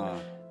 Oh.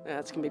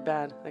 Yeah, that can be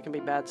bad. That can be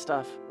bad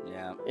stuff.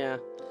 Yeah. Yeah.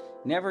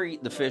 Never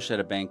eat the fish at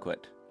a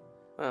banquet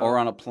or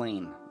on a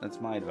plane.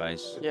 That's my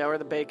advice. Yeah, or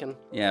the bacon.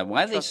 Yeah,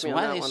 why don't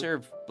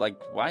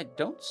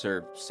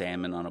serve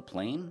salmon on a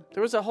plane?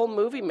 There was a whole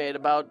movie made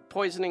about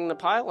poisoning the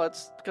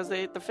pilots because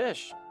they ate the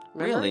fish.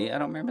 Remember? Really? I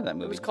don't remember that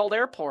movie. It was called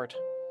Airport.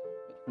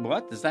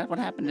 What? Is that what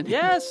happened in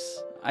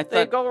Yes.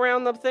 They go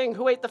around the thing.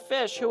 Who ate the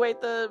fish? Who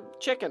ate the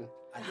chicken?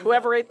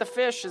 Whoever ate the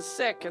fish is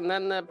sick, and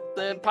then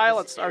the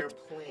pilots are...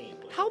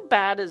 How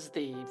bad is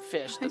the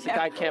fish that the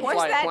guy can't fly a plane?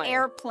 Was that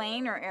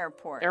airplane or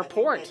airport?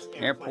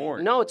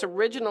 Airport. No, it's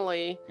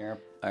originally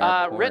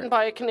written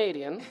by a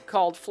Canadian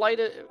called Flight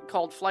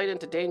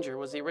into Danger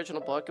was the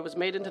original book. It was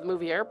made into the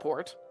movie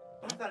Airport.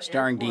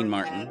 Starring Dean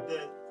Martin.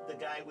 The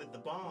guy with the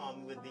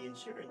bomb with the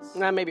insurance.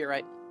 Maybe you're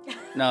right.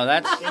 No,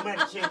 that's... They might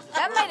have changed the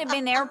That might have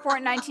been Airport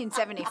in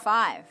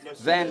 1975. No,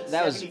 Then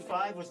that was...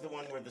 75 was the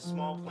one where the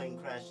small plane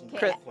crashed into the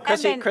plane.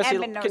 Chrissy,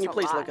 Eben knows can you a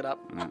please lot. look it up?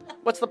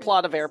 What's the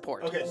plot of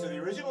Airport? Okay, so the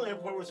original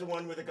Airport was the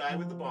one with the guy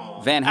with the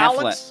bomb. Van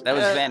Heflin. That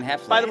was Van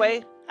Heflin. By the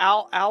way,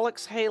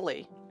 Alex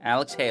Haley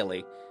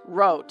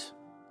wrote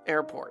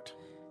Airport.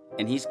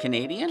 And he's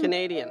Canadian?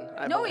 Canadian.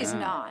 No, he's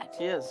not.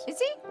 He is. Is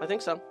he? I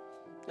think so.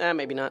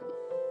 Maybe not.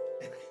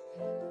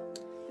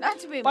 Not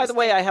to be. By the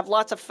way, I have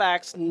lots of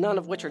facts, none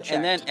of which are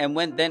checked. And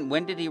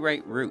when did he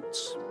write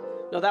Roots?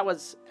 No, that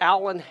was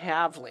Alan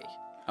Havley.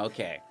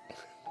 Okay.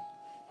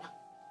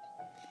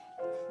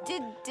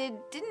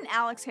 Didn't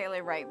Alex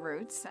Haley write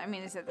Roots? I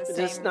mean, is it the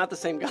same? It's not the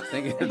same guy.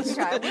 The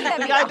guy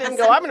didn't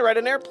go, I'm going to write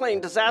an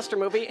airplane disaster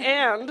movie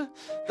and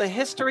the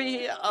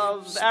history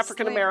of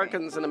African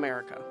Americans in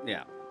America.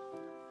 Yeah.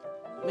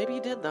 Maybe he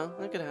did, though.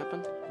 That could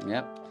happen.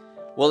 Yep.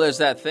 Well, there's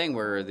that thing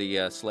where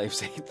the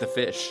slaves ate the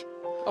fish.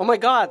 Oh, my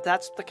God.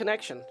 That's the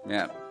connection.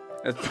 Yeah.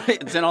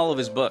 It's in all of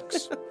his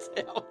books.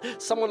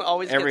 Someone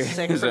always gets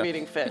sick from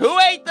eating fish. Who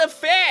ate the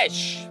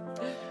fish?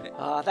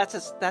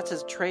 That's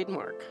his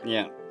trademark.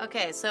 Yeah.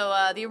 Okay,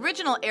 so the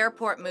original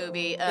Airport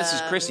movie. This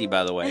is Chrissy,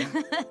 by the way.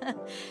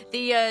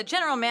 The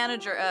general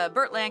manager,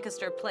 Burt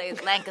Lancaster,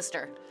 plays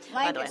Lancaster.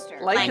 Lancaster.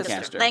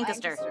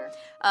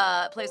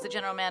 Plays the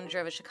general manager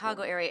of a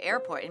Chicago area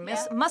airport and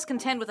must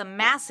contend with a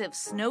massive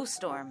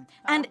snowstorm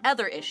and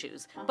other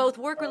issues, both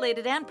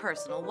work-related and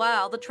personal,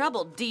 while the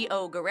troubled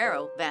D.O.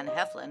 Guerrero, Van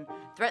Heflin,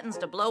 threatens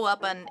to blow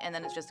up and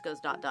then it just goes ...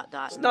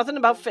 It's nothing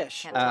about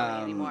fish. Can't tell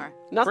me anymore.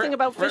 Nothing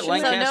about fish.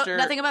 Lancaster,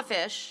 nothing about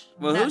fish.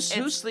 Well,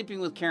 who's sleeping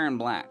with Karen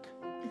Black?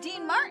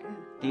 Dean Martin.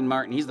 Dean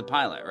Martin. He's the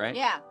pilot, right?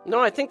 Yeah. No,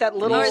 I think that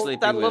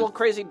little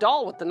crazy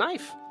doll with the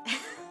knife.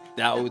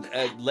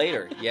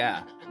 Later,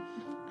 yeah.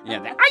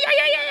 Yeah.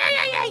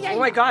 Oh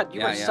my God,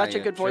 you are such a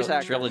good voice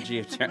actor. Trilogy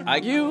of terror.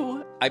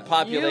 I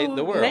populate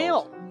the world.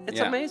 Nail. It's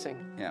amazing.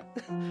 Yeah.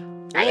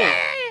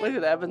 Look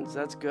at Evans.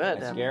 That's good.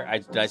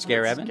 Did I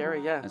scare Evan?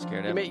 Scary, yeah. I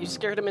scared Evan. You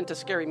scared him into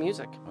scary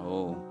music.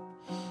 Oh.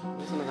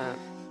 Listen to that.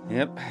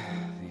 Yep.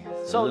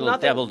 So little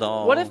devil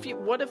doll. What if you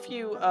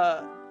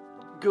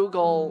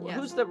Google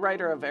who's the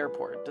writer of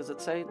Airport? Does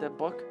it say the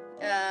book?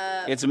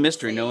 It's a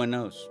mystery. No one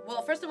knows.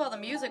 Well, first of all, the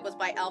music was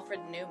by Alfred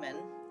Newman.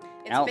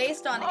 It's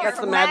based on That's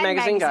the Mad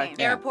Magazine guy.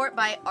 Airport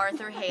by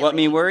Arthur Haley. What,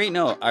 me worry?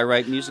 No, I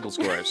write musical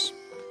scores.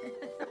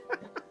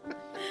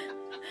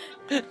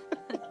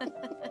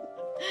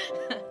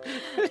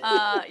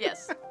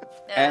 Yes.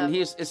 And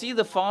is he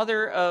the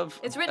father of...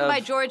 It's written by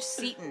George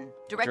Seaton.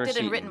 Directed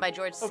and written by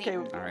George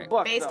Seaton. All right.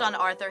 Book, based on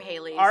Arthur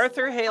Haley's.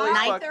 Arthur Haley's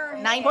book.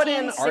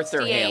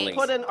 1968.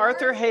 Put in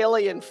Arthur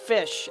Haley and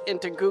fish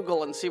into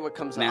Google and see what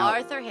comes up.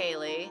 Arthur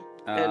Haley.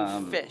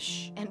 And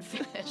fish.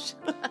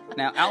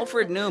 Now,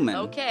 Alfred Newman...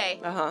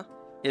 Okay.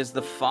 Is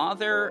the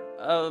father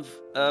of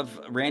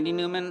Randy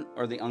Newman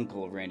or the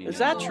uncle of Randy Newman? Is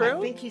that true?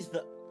 I think he's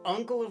the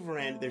uncle of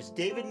Randy. There's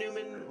David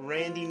Newman,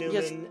 Randy Newman.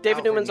 Yes,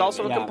 David Newman's Newman.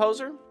 also a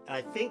composer? And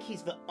I think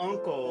he's the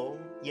uncle.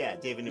 Yeah,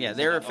 David Newman. Yeah,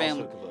 they're a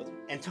family.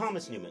 And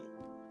Thomas Newman.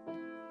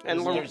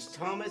 And there's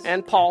Thomas.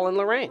 And Paul and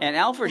Lorraine. And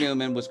Alfred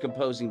Newman was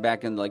composing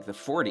back in like the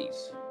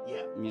 40s.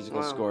 Yeah.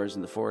 Musical scores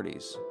in the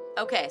 40s.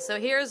 Okay, so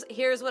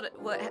here's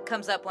what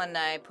comes up when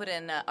I put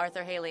in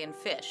Arthur Haley and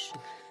fish.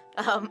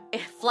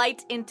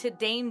 Flight into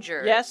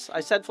Danger. Yes,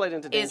 I said Flight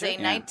into Danger. Is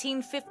a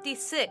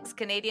 1956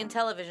 Canadian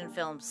television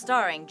film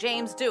starring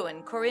James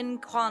Doohan, Corinne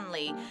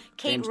Conley,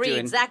 Kate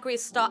Reed, Zachary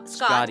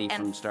Scott,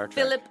 and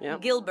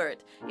Philip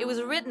Gilbert. It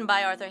was written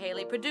by Arthur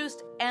Haley,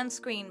 produced and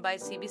screened by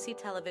CBC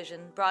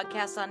Television,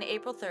 broadcast on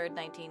April 3rd,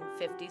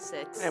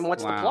 1956. And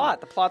what's the plot?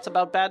 The plot's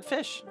about bad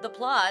fish. The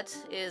plot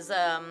is,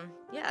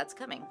 it's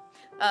coming.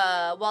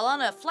 While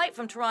on a flight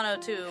from Toronto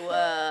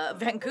to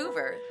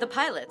Vancouver, the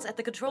pilots at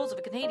the controls of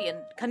a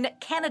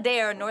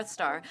Canadair Air North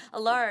Star, a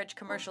large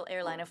commercial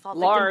airliner, fall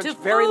victim to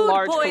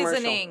food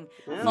poisoning.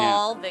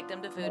 Fall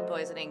victim to food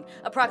poisoning.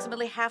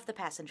 Approximately half the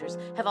passengers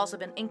have also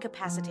been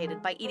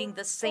incapacitated by eating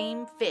the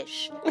same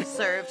fish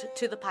served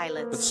to the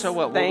pilots. But so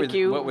what? Thank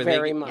you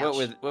very much.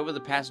 What were the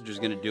passengers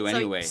going to do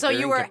anyway? So They're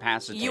you were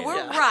incapacitated. You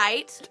were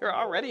right. They're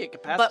already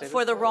incapacitated. But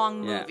for the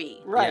wrong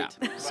movie. Right.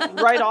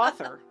 Right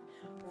author.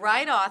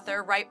 Right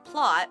author, right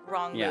plot,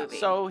 wrong movie.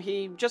 So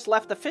he just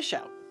left the fish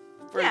out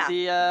for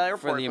the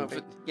airport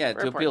movie.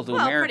 To appeal to Americans.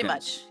 Americans. Pretty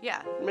much,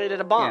 yeah. Made it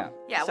a bomb.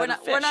 Yeah, we're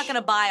not going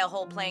to buy a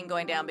whole plane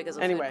going down because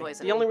of food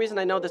poisoning. The only reason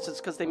I know this is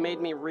because they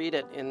made me read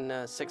it in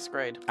 6th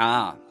grade.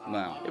 Ah,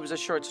 well. It was a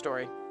short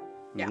story.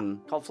 Yeah.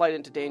 Called Flight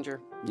into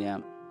Danger. Yeah.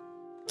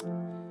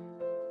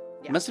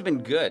 It must have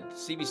been good.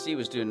 CBC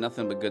was doing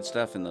nothing but good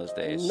stuff in those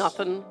days.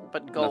 Nothing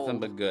but gold. Nothing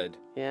but good.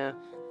 Yeah.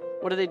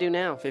 What do they do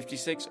now?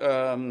 56?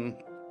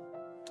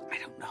 I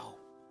don't know.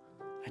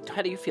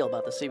 How do you feel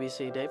about the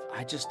CBC, Dave?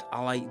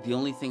 The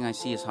only thing I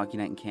see is Hockey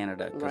Night in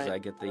Canada because I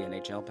get the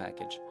NHL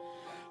package.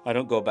 I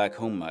don't go back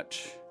home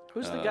much.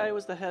 Who's the guy who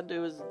was the head? It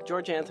was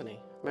George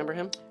Anthony. Remember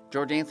him?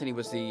 George Anthony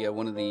was the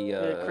one of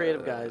the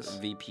creative guys.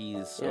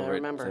 VPs. Yeah, I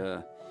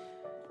remember.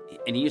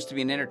 And he used to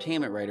be an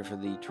entertainment writer for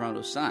the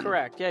Toronto Sun.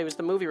 Correct. Yeah, he was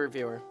the movie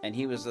reviewer. And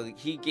he was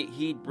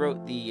he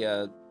wrote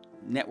the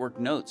network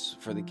notes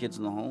for the Kids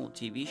in the Hole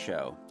TV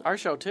show. Our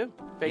show too.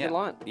 Vacant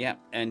Lot. Yeah,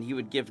 and he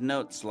would give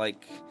notes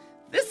like,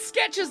 "This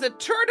sketch is a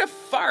tour de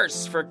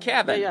farce for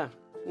Kevin."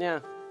 Yeah.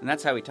 And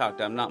that's how he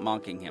talked. I'm not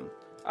mocking him.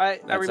 I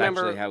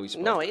remember. Actually how he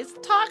spoke. No, he's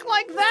talk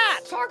like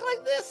that. Talk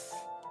like this.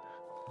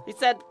 He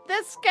said,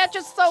 "This sketch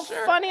is so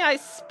funny, I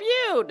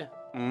spewed."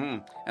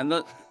 Mm-hmm.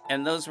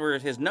 And those were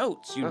his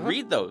notes. You'd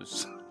read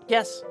those.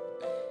 Yes.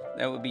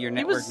 That would be your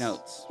network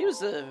notes. He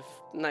was a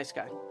nice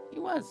guy. He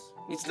was.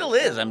 He still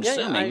is, I'm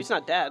assuming. Yeah, he's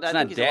not dead. I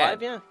think he's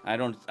dead. alive, yeah.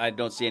 I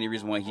don't see any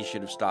reason why he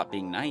should have stopped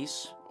being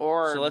nice.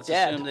 Or so let's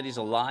dead. assume that he's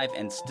alive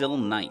and still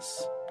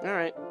nice. All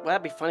right. Well,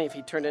 that'd be funny if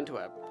he turned into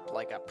a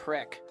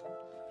prick.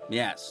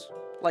 Yes.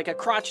 Like a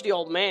crotchety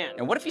old man.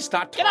 And what if he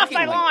stopped talking? Get off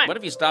my lawn! What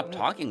if he stopped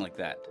talking like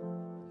that?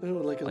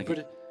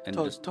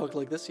 Talk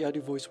like this? Yeah, I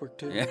do voice work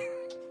too. Yeah.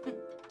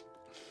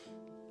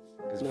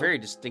 It's a very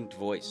distinct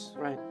voice.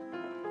 Right.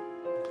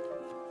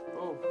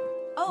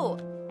 Oh,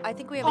 I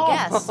think we have a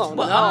guest. Oh,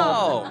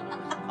 no.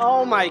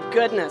 Oh, my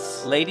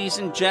goodness. Ladies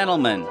and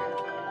gentlemen.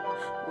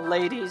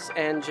 Ladies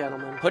and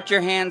gentlemen. Put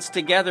your hands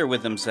together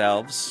with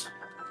themselves.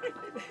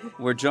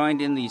 We're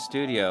joined in the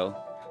studio.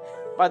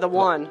 By the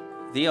one.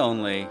 The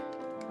only.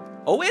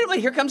 Oh, wait a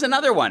minute. Here comes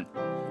another one.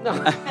 No.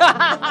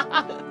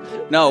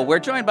 No, we're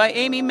joined by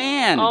Aimee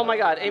Mann. Oh, my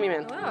God. Aimee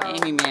Mann. Wow.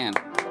 Aimee Mann.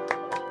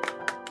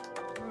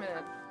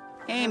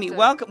 Aimee,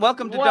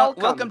 welcome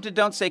to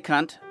Don't Say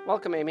Cunt.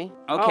 Welcome, Aimee.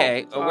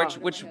 Okay,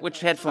 which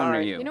headphone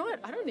are you? You know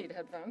what? I don't need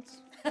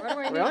headphones. Why do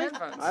I need Really?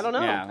 headphones? I don't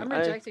know. Yeah. I'm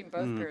rejecting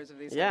both pairs of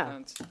these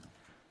headphones.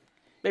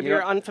 Maybe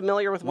you're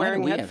unfamiliar with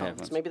wearing we have headphones.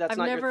 headphones? Maybe that's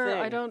not your thing.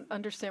 I don't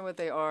understand what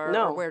they are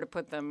or where to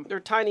put them. They're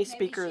tiny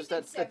speakers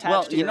that's attached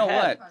Well, to you your know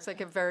head. what? It's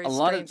like a very A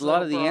lot of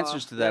the bra.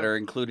 answers to that are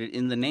included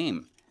in the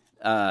name.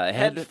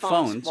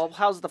 Headphones. Well,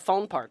 how's the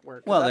phone part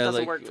work? Well, that they're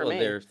doesn't work for me.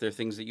 They're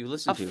things that you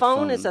listen to. A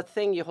phone is a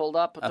thing you hold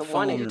up to one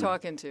phone. ear. Who you're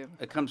talking to.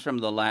 It comes from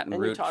the Latin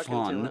And you're root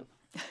talking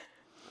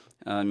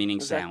phon,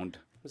 meaning sound.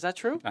 Is that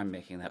true? I'm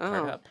making that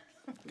part up.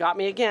 Got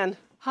me again.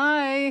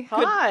 Hi.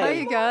 Hi. Hi,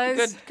 you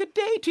guys. Good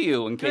day to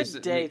you.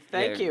 Good day.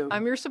 Thank you.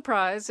 I'm your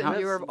surprise, and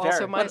you are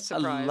also my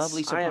surprise. A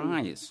lovely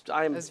surprise.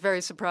 I was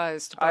very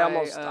surprised by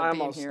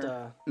being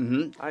here.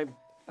 I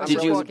was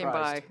just walking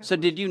by. So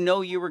did you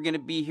know you were going to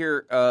be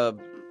here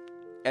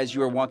as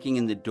you were walking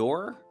in the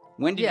door?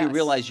 When did you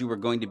realize you were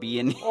going to be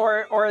in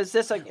here? Or is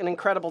this an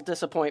incredible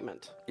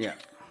disappointment? Yeah.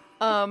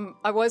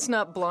 I was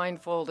not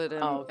blindfolded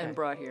and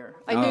brought here.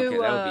 I knew. Okay,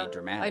 that would be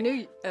dramatic. I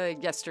knew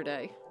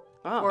yesterday.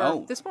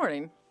 Oh. This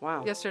morning.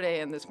 Wow.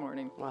 Yesterday and this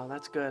morning. Wow,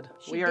 that's good.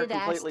 She we are did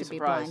completely ask to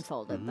surprised. be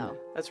blindfolded, though.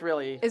 That's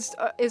really. Is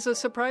a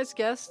surprise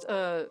guest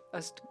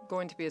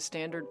going to be a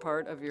standard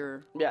part of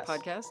your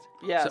podcast?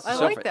 Yes. I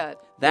like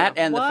that. That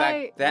and the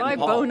fact that why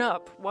Paul, bone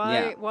up?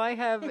 Why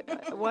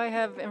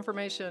have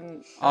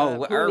information?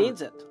 Who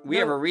needs it? We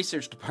have a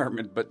research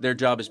department, but their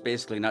job is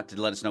basically not to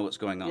let us know what's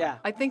going on. Yeah.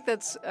 I think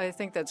that's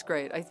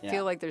great. I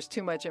feel like there's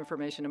too much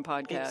information in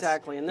podcasts.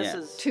 Exactly, and this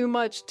is too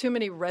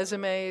many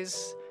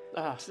resumes.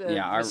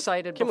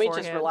 Recited can beforehand.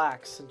 we just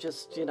relax and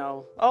just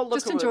look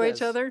just who enjoy it is.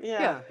 each other?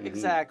 Yeah.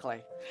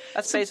 Exactly.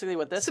 That's basically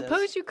what this is.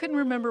 Suppose you couldn't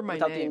remember my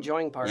without name. the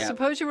enjoying part. Yeah.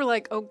 Suppose you were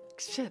like, oh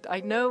shit,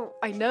 I know,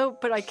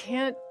 but I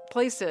can't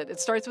place it.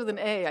 It starts with an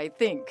A, I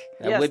think.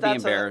 That would be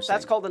embarrassing.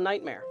 That's called a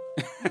nightmare.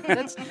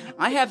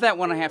 I have that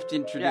when I have to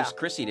introduce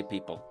Chrissy to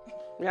people.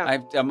 Yeah.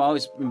 I'm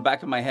always, in the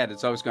back of my head,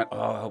 it's always going,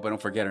 I hope I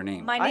don't forget her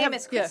name. My name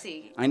is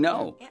Chrissy. I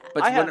know. Yeah.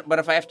 But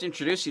if I have to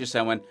introduce you to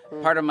someone,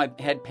 part of my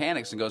head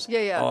panics and goes,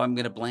 oh, I'm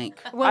going to blank.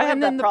 Well,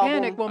 and then the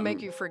panic will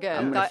make you forget.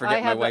 I'm going to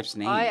forget my wife's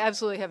name. I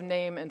absolutely have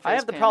name and face I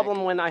have the panic.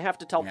 problem when I have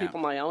to tell people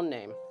my own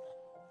name.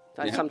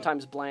 I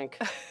sometimes blank.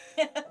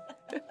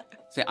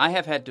 See,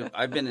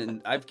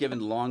 I've given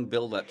long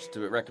build-ups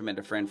to recommend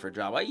a friend for a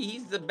job.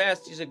 He's the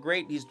best.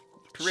 He's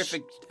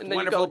terrific,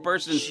 wonderful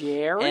person.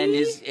 Jerry?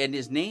 And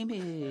his name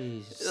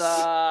is...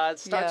 it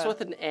starts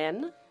with an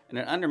N. And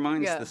it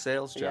undermines the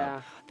sales job.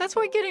 Yeah. That's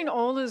why getting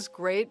old is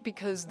great,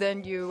 because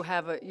then you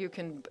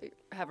can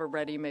have a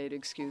ready-made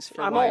excuse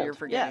for why you're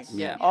forgetting. Yes.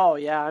 Yeah. Oh,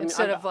 yeah.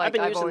 Instead of like,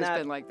 I've always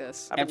been like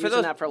this. I've been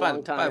using that for a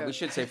long time. But we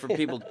should say, for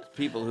people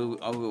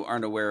who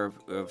aren't aware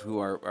of who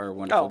our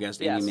wonderful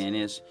guest Aimee Mann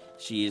is,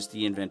 she is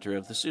the inventor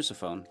of the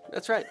Sousaphone.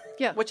 That's right.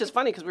 Yeah. Which is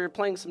funny, because we were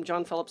playing some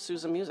John Philip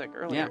Sousa music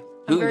earlier.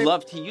 Yeah.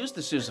 He used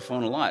the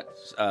Sousaphone a lot,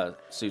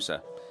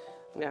 Sousa.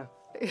 Yeah.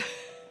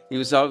 He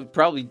was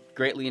probably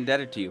greatly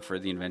indebted to you for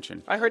the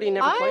invention. I heard he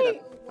never played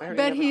it.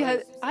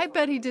 I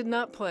bet he did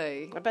not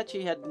play. I bet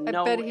he had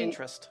no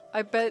interest.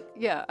 I bet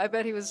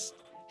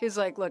he's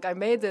like, look, I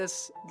made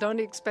this. Don't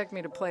expect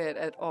me to play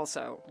it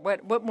also.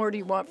 What more do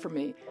you want from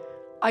me?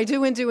 I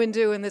do,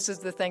 and this is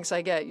the thanks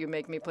I get. You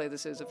make me play the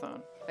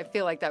sousaphone. I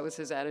feel like that was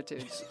his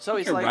attitude. So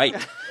he's You're right.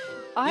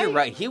 You're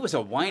right. He was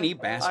a whiny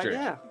bastard.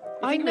 Yeah.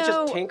 I think he was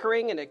just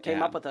tinkering, and it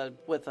came up with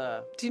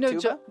a Do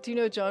you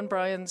know John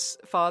Bryan's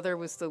father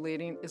is the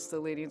leading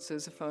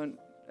sousaphone,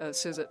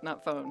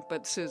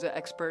 Sousa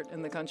expert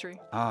in the country?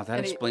 Oh, that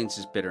explains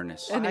his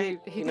bitterness. And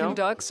he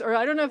conducts, or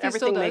I don't know if he still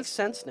does. Everything makes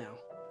sense now.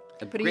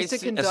 But he used to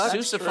conduct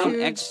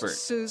huge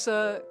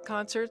Sousa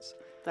concerts.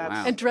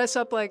 Wow. And dress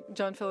up like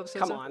John Philip Sousa.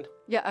 Come on.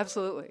 Yeah,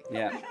 absolutely.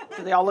 Yeah.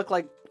 Do they all look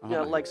like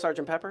like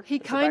Sgt. Pepper? He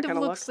kind of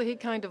looks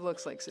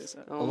like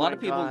Sousa. A lot of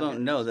people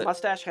don't know that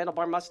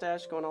handlebar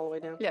mustache going all the way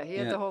down. Yeah, he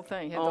had the whole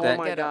thing. He had the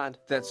my God.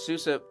 That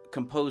Sousa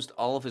composed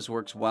all of his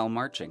works while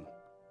marching.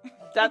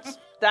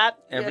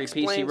 Every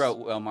piece he wrote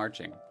while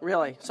marching.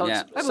 Really? So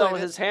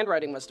his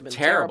handwriting must have been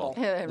terrible.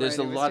 There's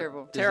a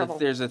lot. Terrible.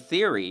 There's a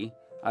theory.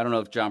 I don't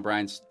know if John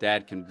Bryan's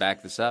dad can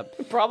back this up.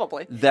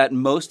 Probably. That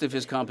most of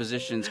his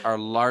compositions are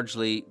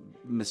largely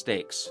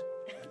mistakes.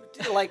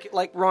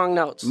 Like wrong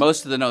notes.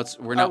 Most of the notes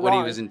were not what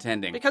he was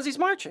intending. Because he's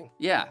marching.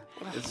 Yeah.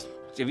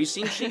 Have you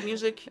seen sheet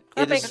music?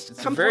 That makes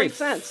complete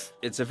sense.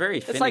 It's a very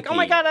finicky... It's like, oh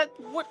my God,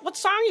 what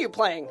song are you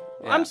playing?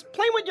 Yeah. I'm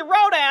playing what you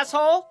wrote,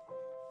 asshole.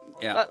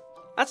 Yeah.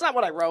 That's not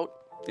what I wrote.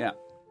 Yeah.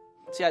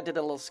 See, I did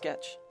a little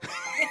sketch.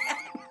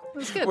 It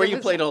was good. Where you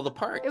played all the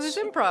parts. It was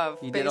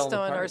improv based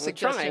on our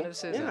suggestion of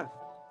Susan. Yeah.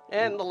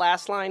 And the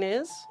last line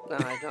is... No,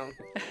 I don't.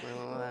 I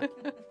don't know that.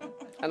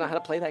 I don't know how to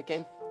play that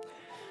game.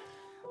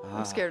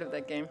 I'm scared of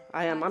that game.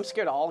 I am. I'm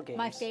scared of all games.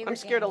 My favorite I'm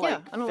scared of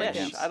I don't like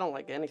fish. games. I don't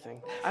like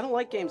anything. I don't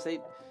like games. They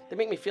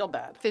make me feel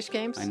bad. Fish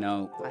games? I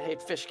know. I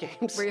hate fish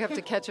games. Where you have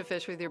to catch a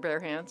fish with your bare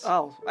hands?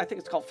 Oh, I think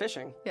it's called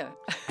fishing. Yeah.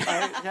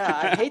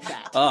 I hate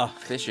that. Oh,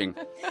 fishing.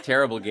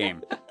 Terrible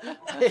game.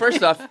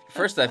 First off,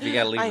 you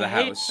got to leave the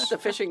house. I hate the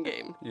fishing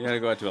game. You got to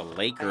go out to a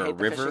lake or a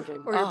river.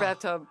 Or your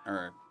bathtub.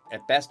 Or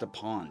at best a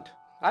pond.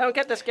 I don't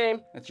get this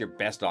game. That's your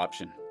best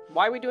option.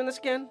 Why are we doing this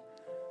again?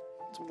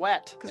 It's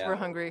wet. Because we're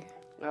hungry.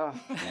 Oh.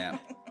 Yeah.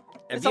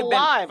 It's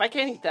alive. I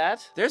can't eat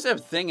that. There's a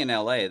thing in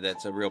L.A.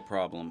 that's a real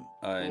problem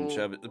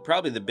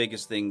probably the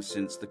biggest thing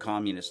since the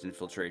communist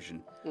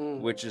infiltration,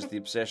 which is the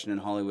obsession in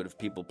Hollywood of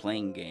people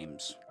playing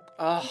games.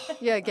 Oh.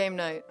 Yeah, game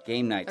night.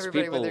 Game nights.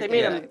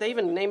 They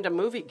even named a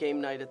movie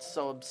Game Night. It's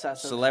so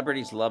obsessive.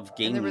 Celebrities love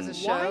game. And there was a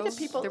show. Why do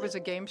people... There was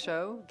a game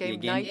show. Game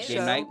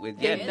night with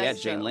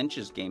Jane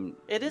Lynch's game.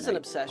 It is night, an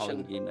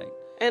obsession. Game night.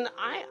 And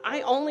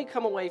I only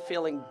come away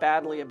feeling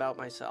badly about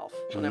myself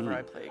whenever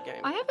I play a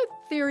game. I have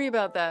a theory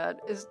about that,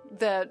 is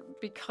that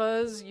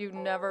because you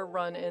never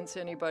run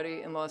into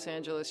anybody in Los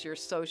Angeles, your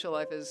social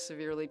life is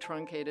severely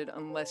truncated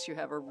unless you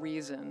have a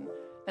reason.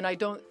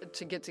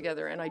 To get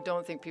together, and I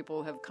don't think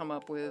people have come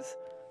up with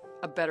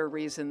a better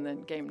reason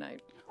than game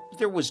night.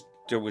 There was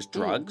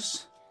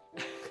drugs.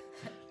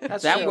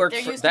 That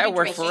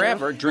worked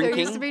forever. Drinking. There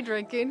used to be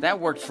drinking. That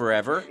worked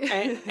forever.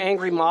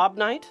 Angry Mob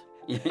Night.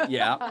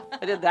 Yeah.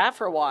 I did that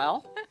for a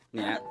while.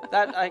 Yeah.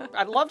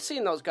 I loved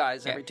seeing those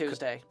guys every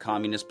Tuesday.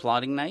 Communist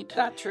plotting night.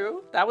 That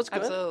true. That was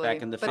good. Absolutely.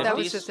 Back in the 50s. But that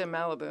was just in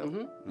Malibu.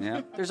 Mm-hmm.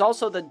 Yeah. There's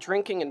also the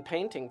drinking and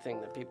painting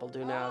thing that people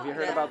do now. Have you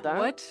heard about that?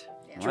 What?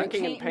 Yeah.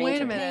 Drinking and painting.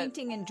 Wait a minute.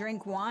 Painting and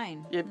drink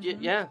wine.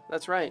 Yeah,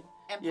 that's right.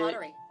 And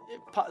pottery.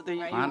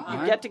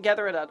 You get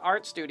together at an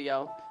art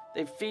studio,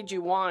 they feed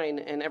you wine,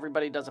 and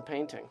everybody does a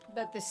painting.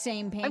 But the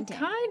same painting.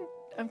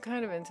 I'm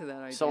kind of into that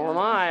idea. So am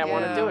I. I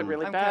want to do it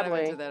really I'm badly.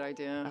 kind of into that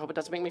idea. I hope it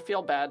doesn't make me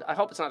feel bad. I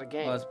hope it's not a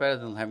game. Well, it's better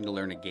than having to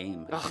learn a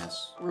game, I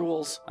guess.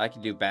 Rules. I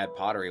can do bad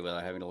pottery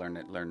without having to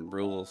learn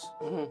rules.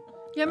 Mm-hmm.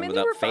 Yeah, I mean,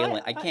 without they were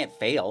failing. fine. I can't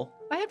fail.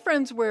 I had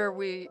friends where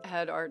we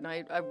had art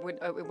night.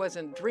 It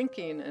wasn't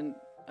drinking, and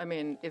I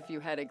mean, if you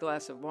had a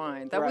glass of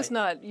wine, that was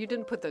not. You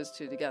didn't put those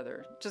two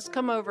together. Just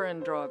come over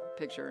and draw a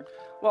picture.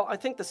 Well, I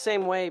think the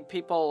same way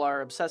people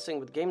are obsessing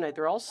with game night,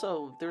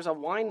 there's a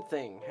wine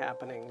thing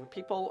happening.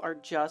 People are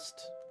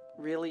just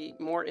really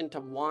more into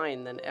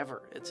wine than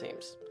ever, it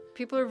seems.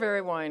 People are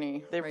very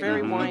whiny. They're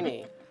very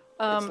whiny.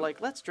 It's like,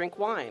 let's drink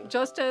wine.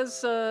 Just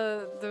as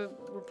the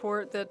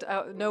report that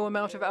no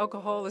amount of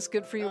alcohol is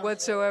good for you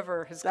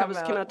whatsoever has come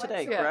out. Came out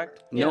today,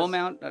 correct? No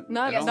amount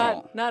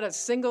not a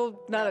single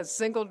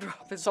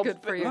drop is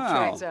good for you.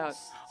 Turns out.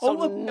 So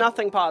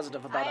nothing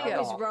positive about alcohol. I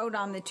always wrote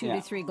on the 2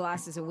 to 3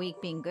 glasses a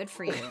week being good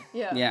for you.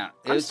 Yeah.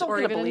 I'm still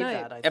going to believe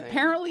that, I think.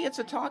 Apparently it's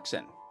a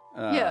toxin.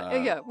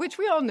 Which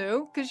we all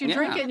knew, because you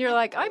drink it and you're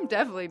like, I'm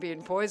definitely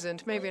being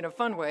poisoned, maybe in a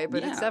fun way,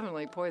 but it's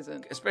definitely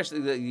poisoned.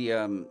 Especially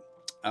the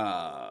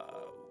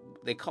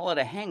they call it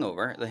a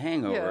hangover. The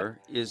hangover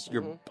is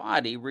your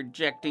body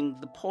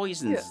rejecting the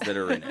poisons that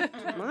are in it.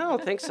 I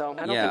don't think so.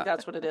 I don't think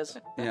that's what it is.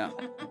 Yeah.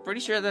 Pretty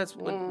sure that's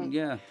what,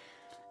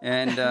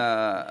 And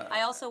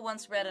I also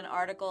once read an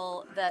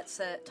article that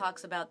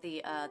talks about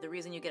the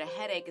reason you get a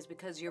headache is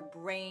because your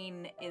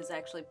brain is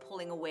actually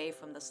pulling away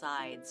from the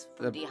sides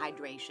from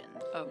dehydration.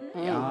 Oh,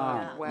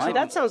 wow. See,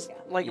 that sounds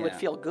like it would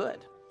feel good.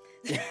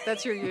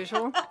 That's your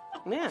usual?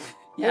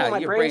 Yeah,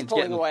 my brain's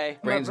pulling away.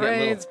 My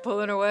brain's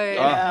pulling away.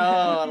 Oh,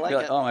 I like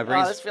it. Oh, my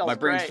brain's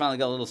finally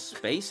got a little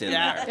space in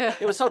there. Yeah.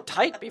 It was so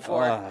tight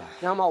before.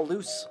 Now I'm all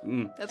loose.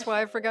 That's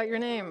why I forgot your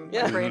name.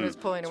 Yeah. My brain is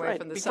pulling away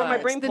from the before sides. My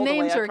brain the pulled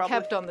names away, are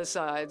kept on the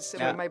sides.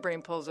 When my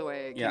brain pulls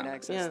away, I can't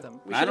access them.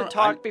 We should have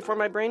talked before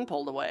my brain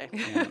pulled away.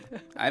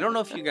 I don't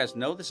know if you guys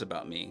know this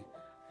about me,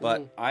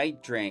 but I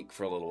drank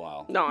for a little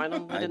while. No, I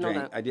didn't know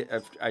that.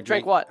 I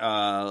drank what?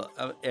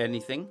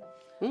 Anything.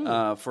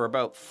 For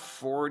about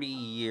 40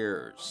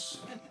 years.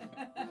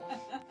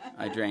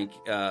 I drank.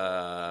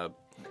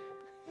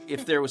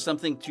 If there was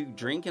something to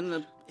drink in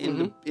the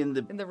room, in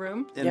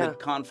the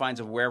confines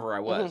of wherever I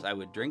was, I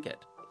would drink it.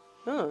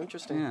 Oh,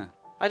 interesting. Yeah,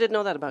 I didn't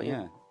know that about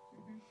you.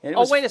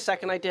 Yeah. Wait a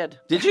second, I did.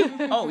 Did you?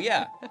 Oh,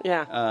 yeah.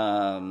 Yeah.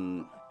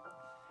 And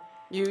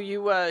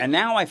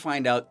now I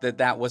find out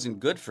that wasn't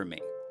good for me.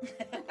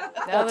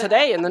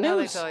 Today in the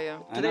news. They tell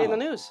you. Today in the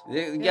news.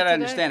 You got to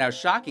understand how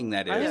shocking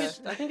that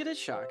is. I think it is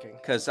shocking.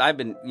 Because I've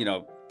been,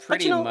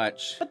 pretty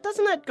much. But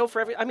doesn't that go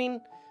for every? I mean,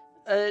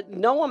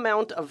 no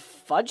amount of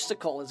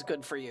fudgesicle is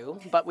good for you,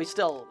 but we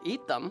still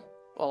eat them.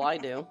 Well, I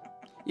do.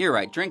 You're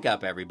right. Drink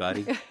up,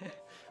 everybody.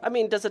 I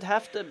mean, does it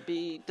have to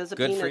be? Does it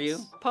good mean for it's... you?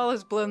 Paul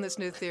has blown this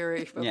new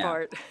theory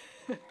apart.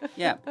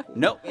 Yeah.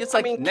 No, it's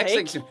like next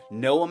thing.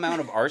 No amount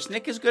of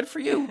arsenic is good for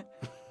you.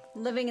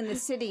 Living in the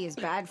city is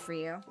bad for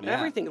you. Yeah.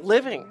 Everything.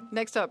 Living.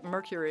 Next up,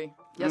 mercury.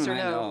 Yes or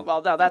no?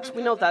 Well,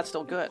 we know that's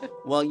still good.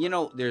 Well,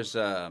 there's.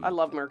 I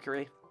love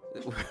mercury.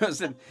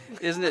 Isn't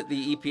it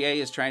the EPA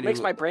is trying to makes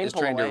my brain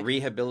pull away. To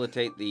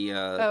rehabilitate the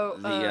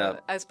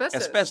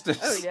asbestos. Asbestos.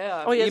 Oh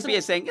yeah. The EPA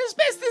is saying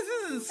asbestos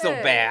isn't so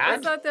bad.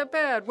 It's not that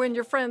bad when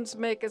your friends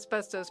make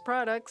asbestos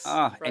products.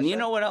 And you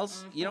know what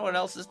else? You know what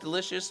else is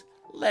delicious?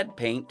 Lead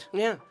paint.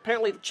 Yeah.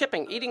 Apparently,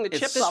 eating the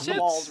chips off the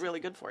wall is really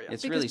good for you.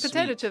 It's because really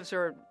potato chips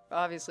are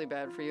obviously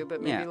bad for you,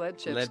 but maybe lead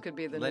chips could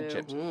be the lead new.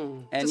 Chips.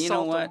 Mm. And you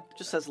know what?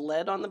 Just says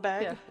lead on the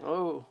bag. Yeah.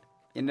 Oh.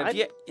 And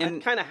I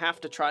kind of have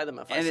to try them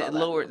if I saw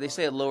that. They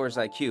say it lowers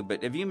IQ,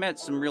 but have you met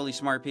some really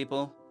smart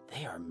people?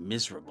 They are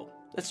miserable.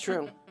 It's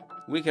true.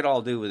 We could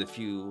all do with a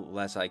few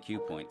less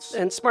IQ points.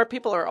 And smart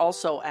people are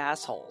also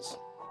assholes,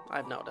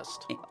 I've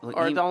noticed. Hold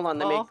on,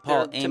 they make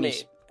Paul, to me.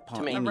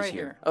 Amy's right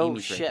here. Oh,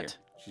 Amy's shit. Right here.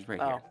 She's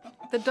right here.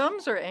 The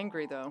dumbs are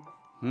angry, though.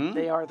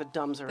 They are. The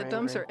dumbs are angry. The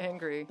dumbs are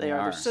angry. They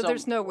are. So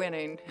there's no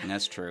winning.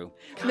 That's true.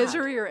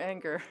 Misery or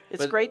anger.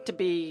 It's great to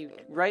be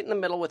right in the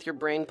middle with your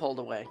brain pulled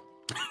away.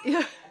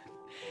 Yeah.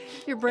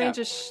 Your brain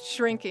just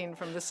shrinking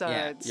from the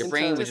sides. Yeah, your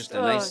brain was just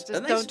a nice...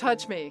 don't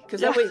touch me. Because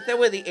that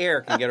way the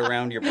air can get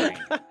around your brain.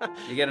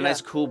 You get a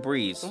nice cool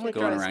breeze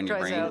going around your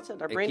brain.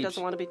 Our brain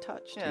doesn't want to be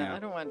touched. Yeah,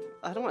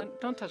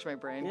 don't touch my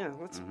brain. Yeah,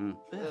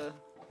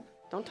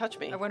 don't touch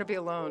me. I want to be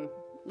alone.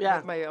 Yeah.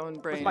 With my own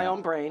brain. With my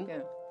own brain.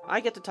 Yeah.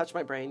 I get to touch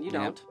my brain. You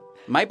don't.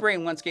 My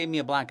brain once gave me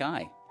a black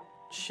eye.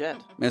 Shit.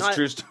 That's a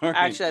true story.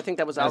 Actually, I think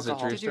that was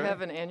alcohol. Did you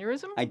have an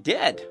aneurysm? I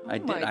did. I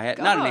had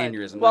not an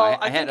aneurysm. Well,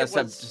 I had a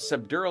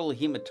subdural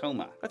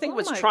hematoma. I think it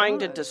was trying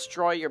to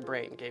destroy your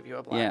brain gave you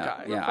a black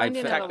eye. We're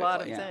finding out a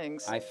lot of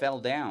things. I fell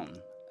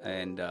down,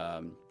 and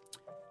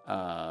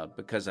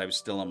because I was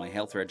still on my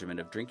health regimen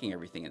of drinking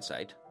everything in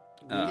sight.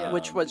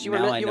 Which was you were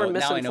misinformed.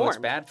 Now I know it's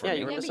bad for me.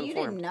 You were misinformed. You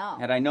didn't know.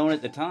 Had I known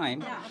at the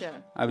time,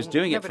 I was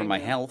doing it for my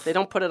health. They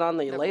don't put it on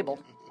the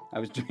label. I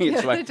was doing it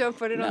so they don't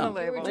put it on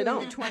the label. They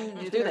don't.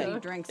 20 to 30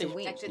 drinks a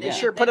week. They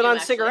sure put it on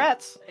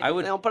cigarettes. They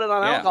don't put it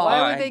on alcohol.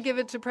 Why would they give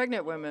it to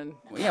pregnant women?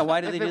 Yeah, why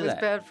do they do that? If it was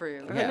bad for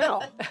you. I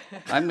know.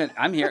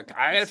 I'm here.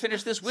 I got to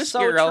finish this whiskey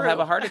or I'll have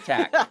a heart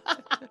attack.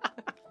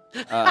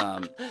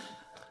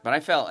 But I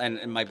fell,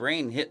 and my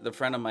brain hit the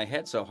front of my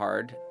head so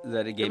hard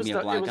that it gave me a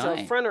black eye. It was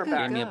a front or back?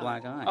 It gave me a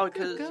black eye. Oh,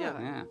 because,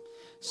 yeah.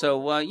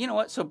 So, you know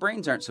what? So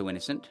brains aren't so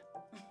innocent.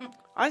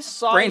 I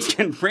saw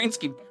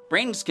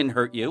brains can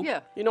hurt you. Yeah.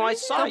 You know, I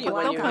saw you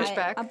when you punch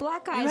back. A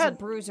black eye is a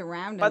bruise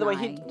around By the way, an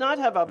eye. he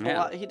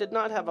did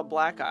not have a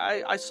black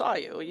eye. I saw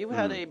you. You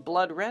had a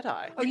blood red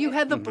eye. Oh, you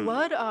had the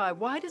blood eye.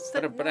 Why does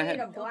that? But I had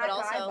a black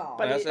eyeball.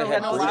 But I also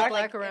had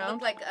black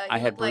around. I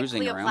had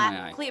bruising around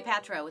my eye.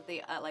 Cleopatra with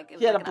the like.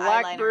 He had a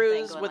black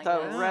bruise with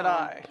a red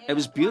eye. It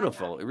was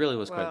beautiful. It really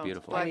was quite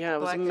beautiful. Yeah, it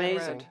was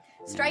amazing.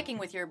 Striking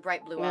with your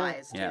bright blue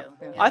eyes too. Yeah.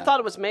 I thought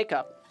it was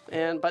makeup,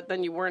 but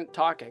then you weren't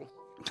talking.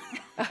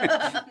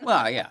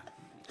 Well, yeah.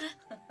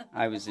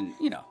 I was in,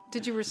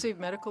 Did you receive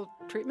medical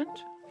treatment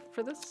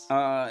for this?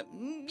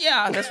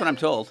 Yeah, that's what I'm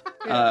told.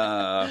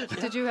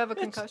 Did you have a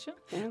concussion?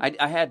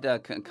 I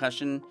had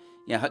concussion.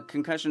 Yeah,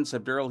 concussion,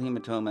 subdural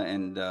hematoma,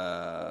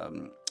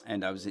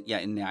 and I was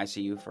in the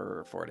ICU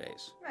for 4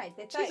 days. Right,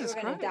 they thought you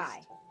were going to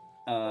die.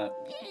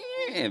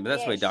 Yeah, but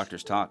that's the way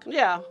doctors talk.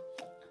 Yeah.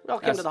 They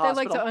came to the hospital.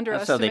 They like to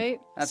underestimate.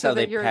 That's how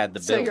they pad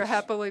the bills.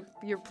 So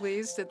you're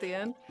pleased at the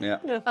end. Yeah.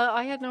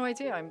 I had no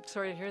idea. I'm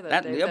sorry to hear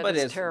that. Dave. That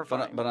was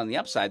terrifying. But on the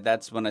upside,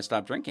 that's when I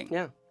stopped drinking.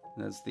 Yeah.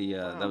 That's the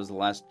that was the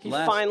last. You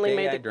last finally day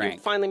made I drank. You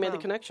finally made the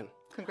connection.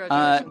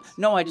 Congratulations.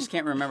 No, I just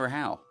can't remember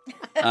how.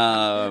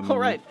 Oh,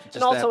 right.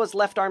 And also, his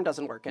left arm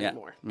doesn't work Yeah.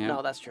 anymore. Yeah.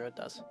 No, that's true. It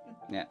does.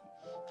 Yeah,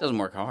 doesn't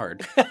work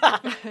hard.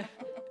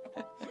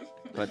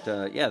 But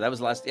that was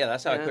last. Yeah,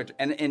 that's how I quit.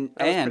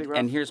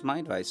 And here's my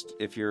advice: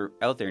 if you're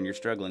out there and you're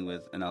struggling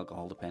with an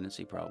alcohol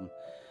dependency problem,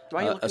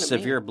 a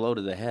severe blow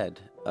to the head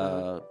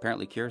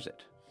apparently cures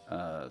it.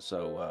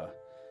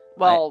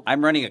 Well,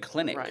 I'm running a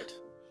clinic. Right.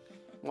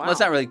 Wow. Well,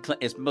 it's not really.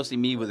 It's mostly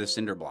me with a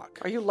cinder block.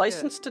 Are you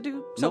licensed to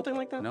do something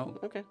like that? No.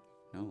 Okay.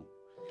 No.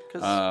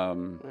 All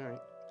right.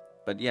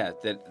 But yeah,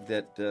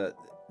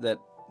 that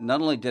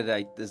not only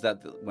is that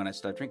when I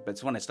stopped drinking, but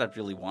it's when I stopped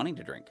really wanting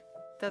to drink.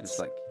 That's it's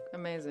like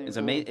amazing. It's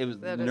amazing. It was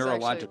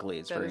neurologically,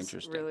 it's very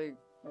interesting. interesting. Really,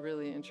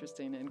 really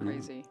interesting and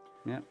crazy.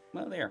 Yeah.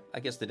 Well, there. I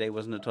guess the day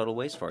wasn't a total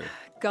waste for you.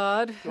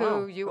 God,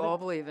 who you all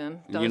believe in,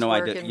 does I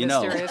work do. in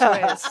mysterious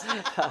ways.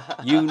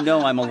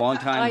 I'm a long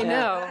time. I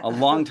know. A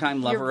long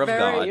time lover of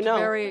God.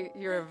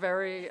 You're a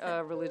very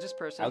religious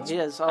person. He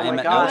is. Oh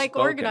my God. I like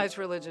organized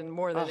religion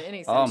more than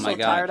anything. Oh my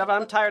God.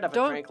 I'm tired of it.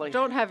 Frankly.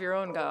 Don't have your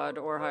own God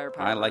or higher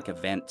power. I like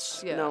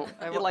events. Yeah. No,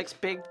 he likes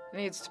big. It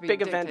needs to be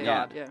big event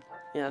God. Yeah.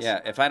 Yes. Yeah,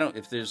 if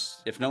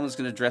no one's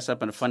going to dress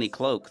up in a funny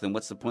cloak, then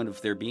what's the point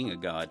of there being a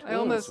god?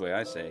 That's the way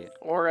I say it.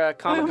 Or a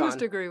Comic-Con. I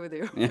almost agree with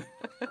you.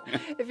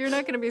 If you're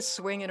not going to be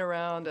swinging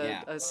around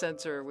a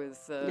sensor with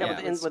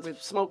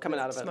smoke coming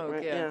out of it. Smoke,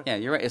 right? yeah,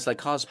 you're right. It's like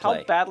cosplay.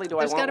 How badly do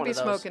I want one of those?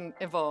 There's got to be smoke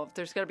involved.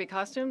 There's got to be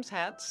costumes,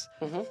 hats,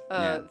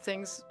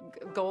 things,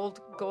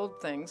 gold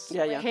things,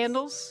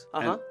 candles,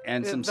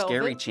 and some velvet.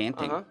 Scary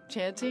chanting.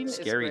 Chanting,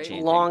 scary is great.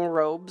 chanting. Long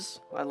robes.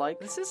 I like.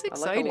 This is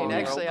exciting.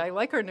 Actually, I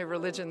like our new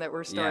religion that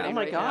we're starting.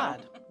 Oh my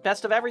God.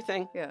 Best of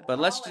everything. Yeah. But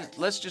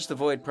let's just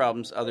avoid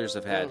problems others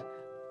have had.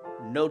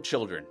 No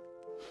children.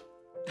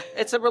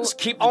 It's a Let's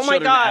keep the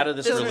children out of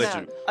this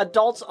religion.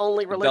 Adults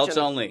only religion. Adults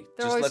only.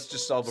 Let's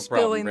just solve a problem.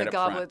 Spilling the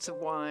goblets of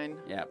wine.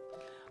 Yeah.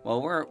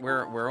 Well,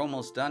 we're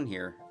almost done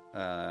here.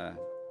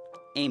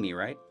 Aimee,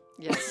 right?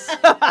 Yes.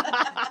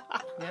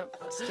 Yep.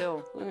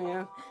 Still.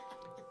 Yeah.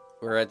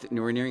 We're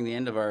nearing the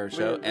end of our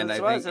show, and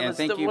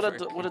thank you for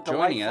what a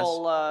joining us.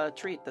 Delightful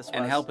treat this was,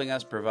 and helping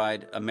us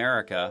provide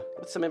America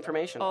with some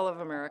information. All of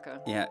America.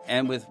 Yeah,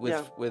 and with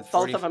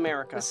both of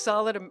America, with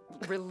solid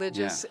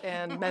religious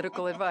and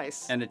medical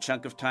advice, and a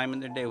chunk of time in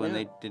their day when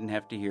they didn't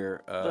have to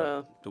hear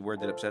the word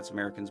that upsets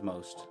Americans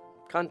most.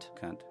 Cunt.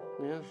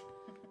 Yeah.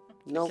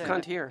 No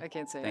cunt here. I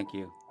can't say. Thank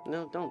you.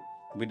 No, don't.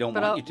 We don't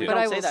want you to. But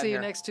I will see you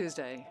next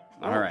Tuesday.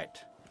 All right.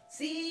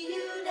 See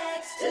you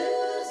next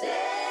Tuesday.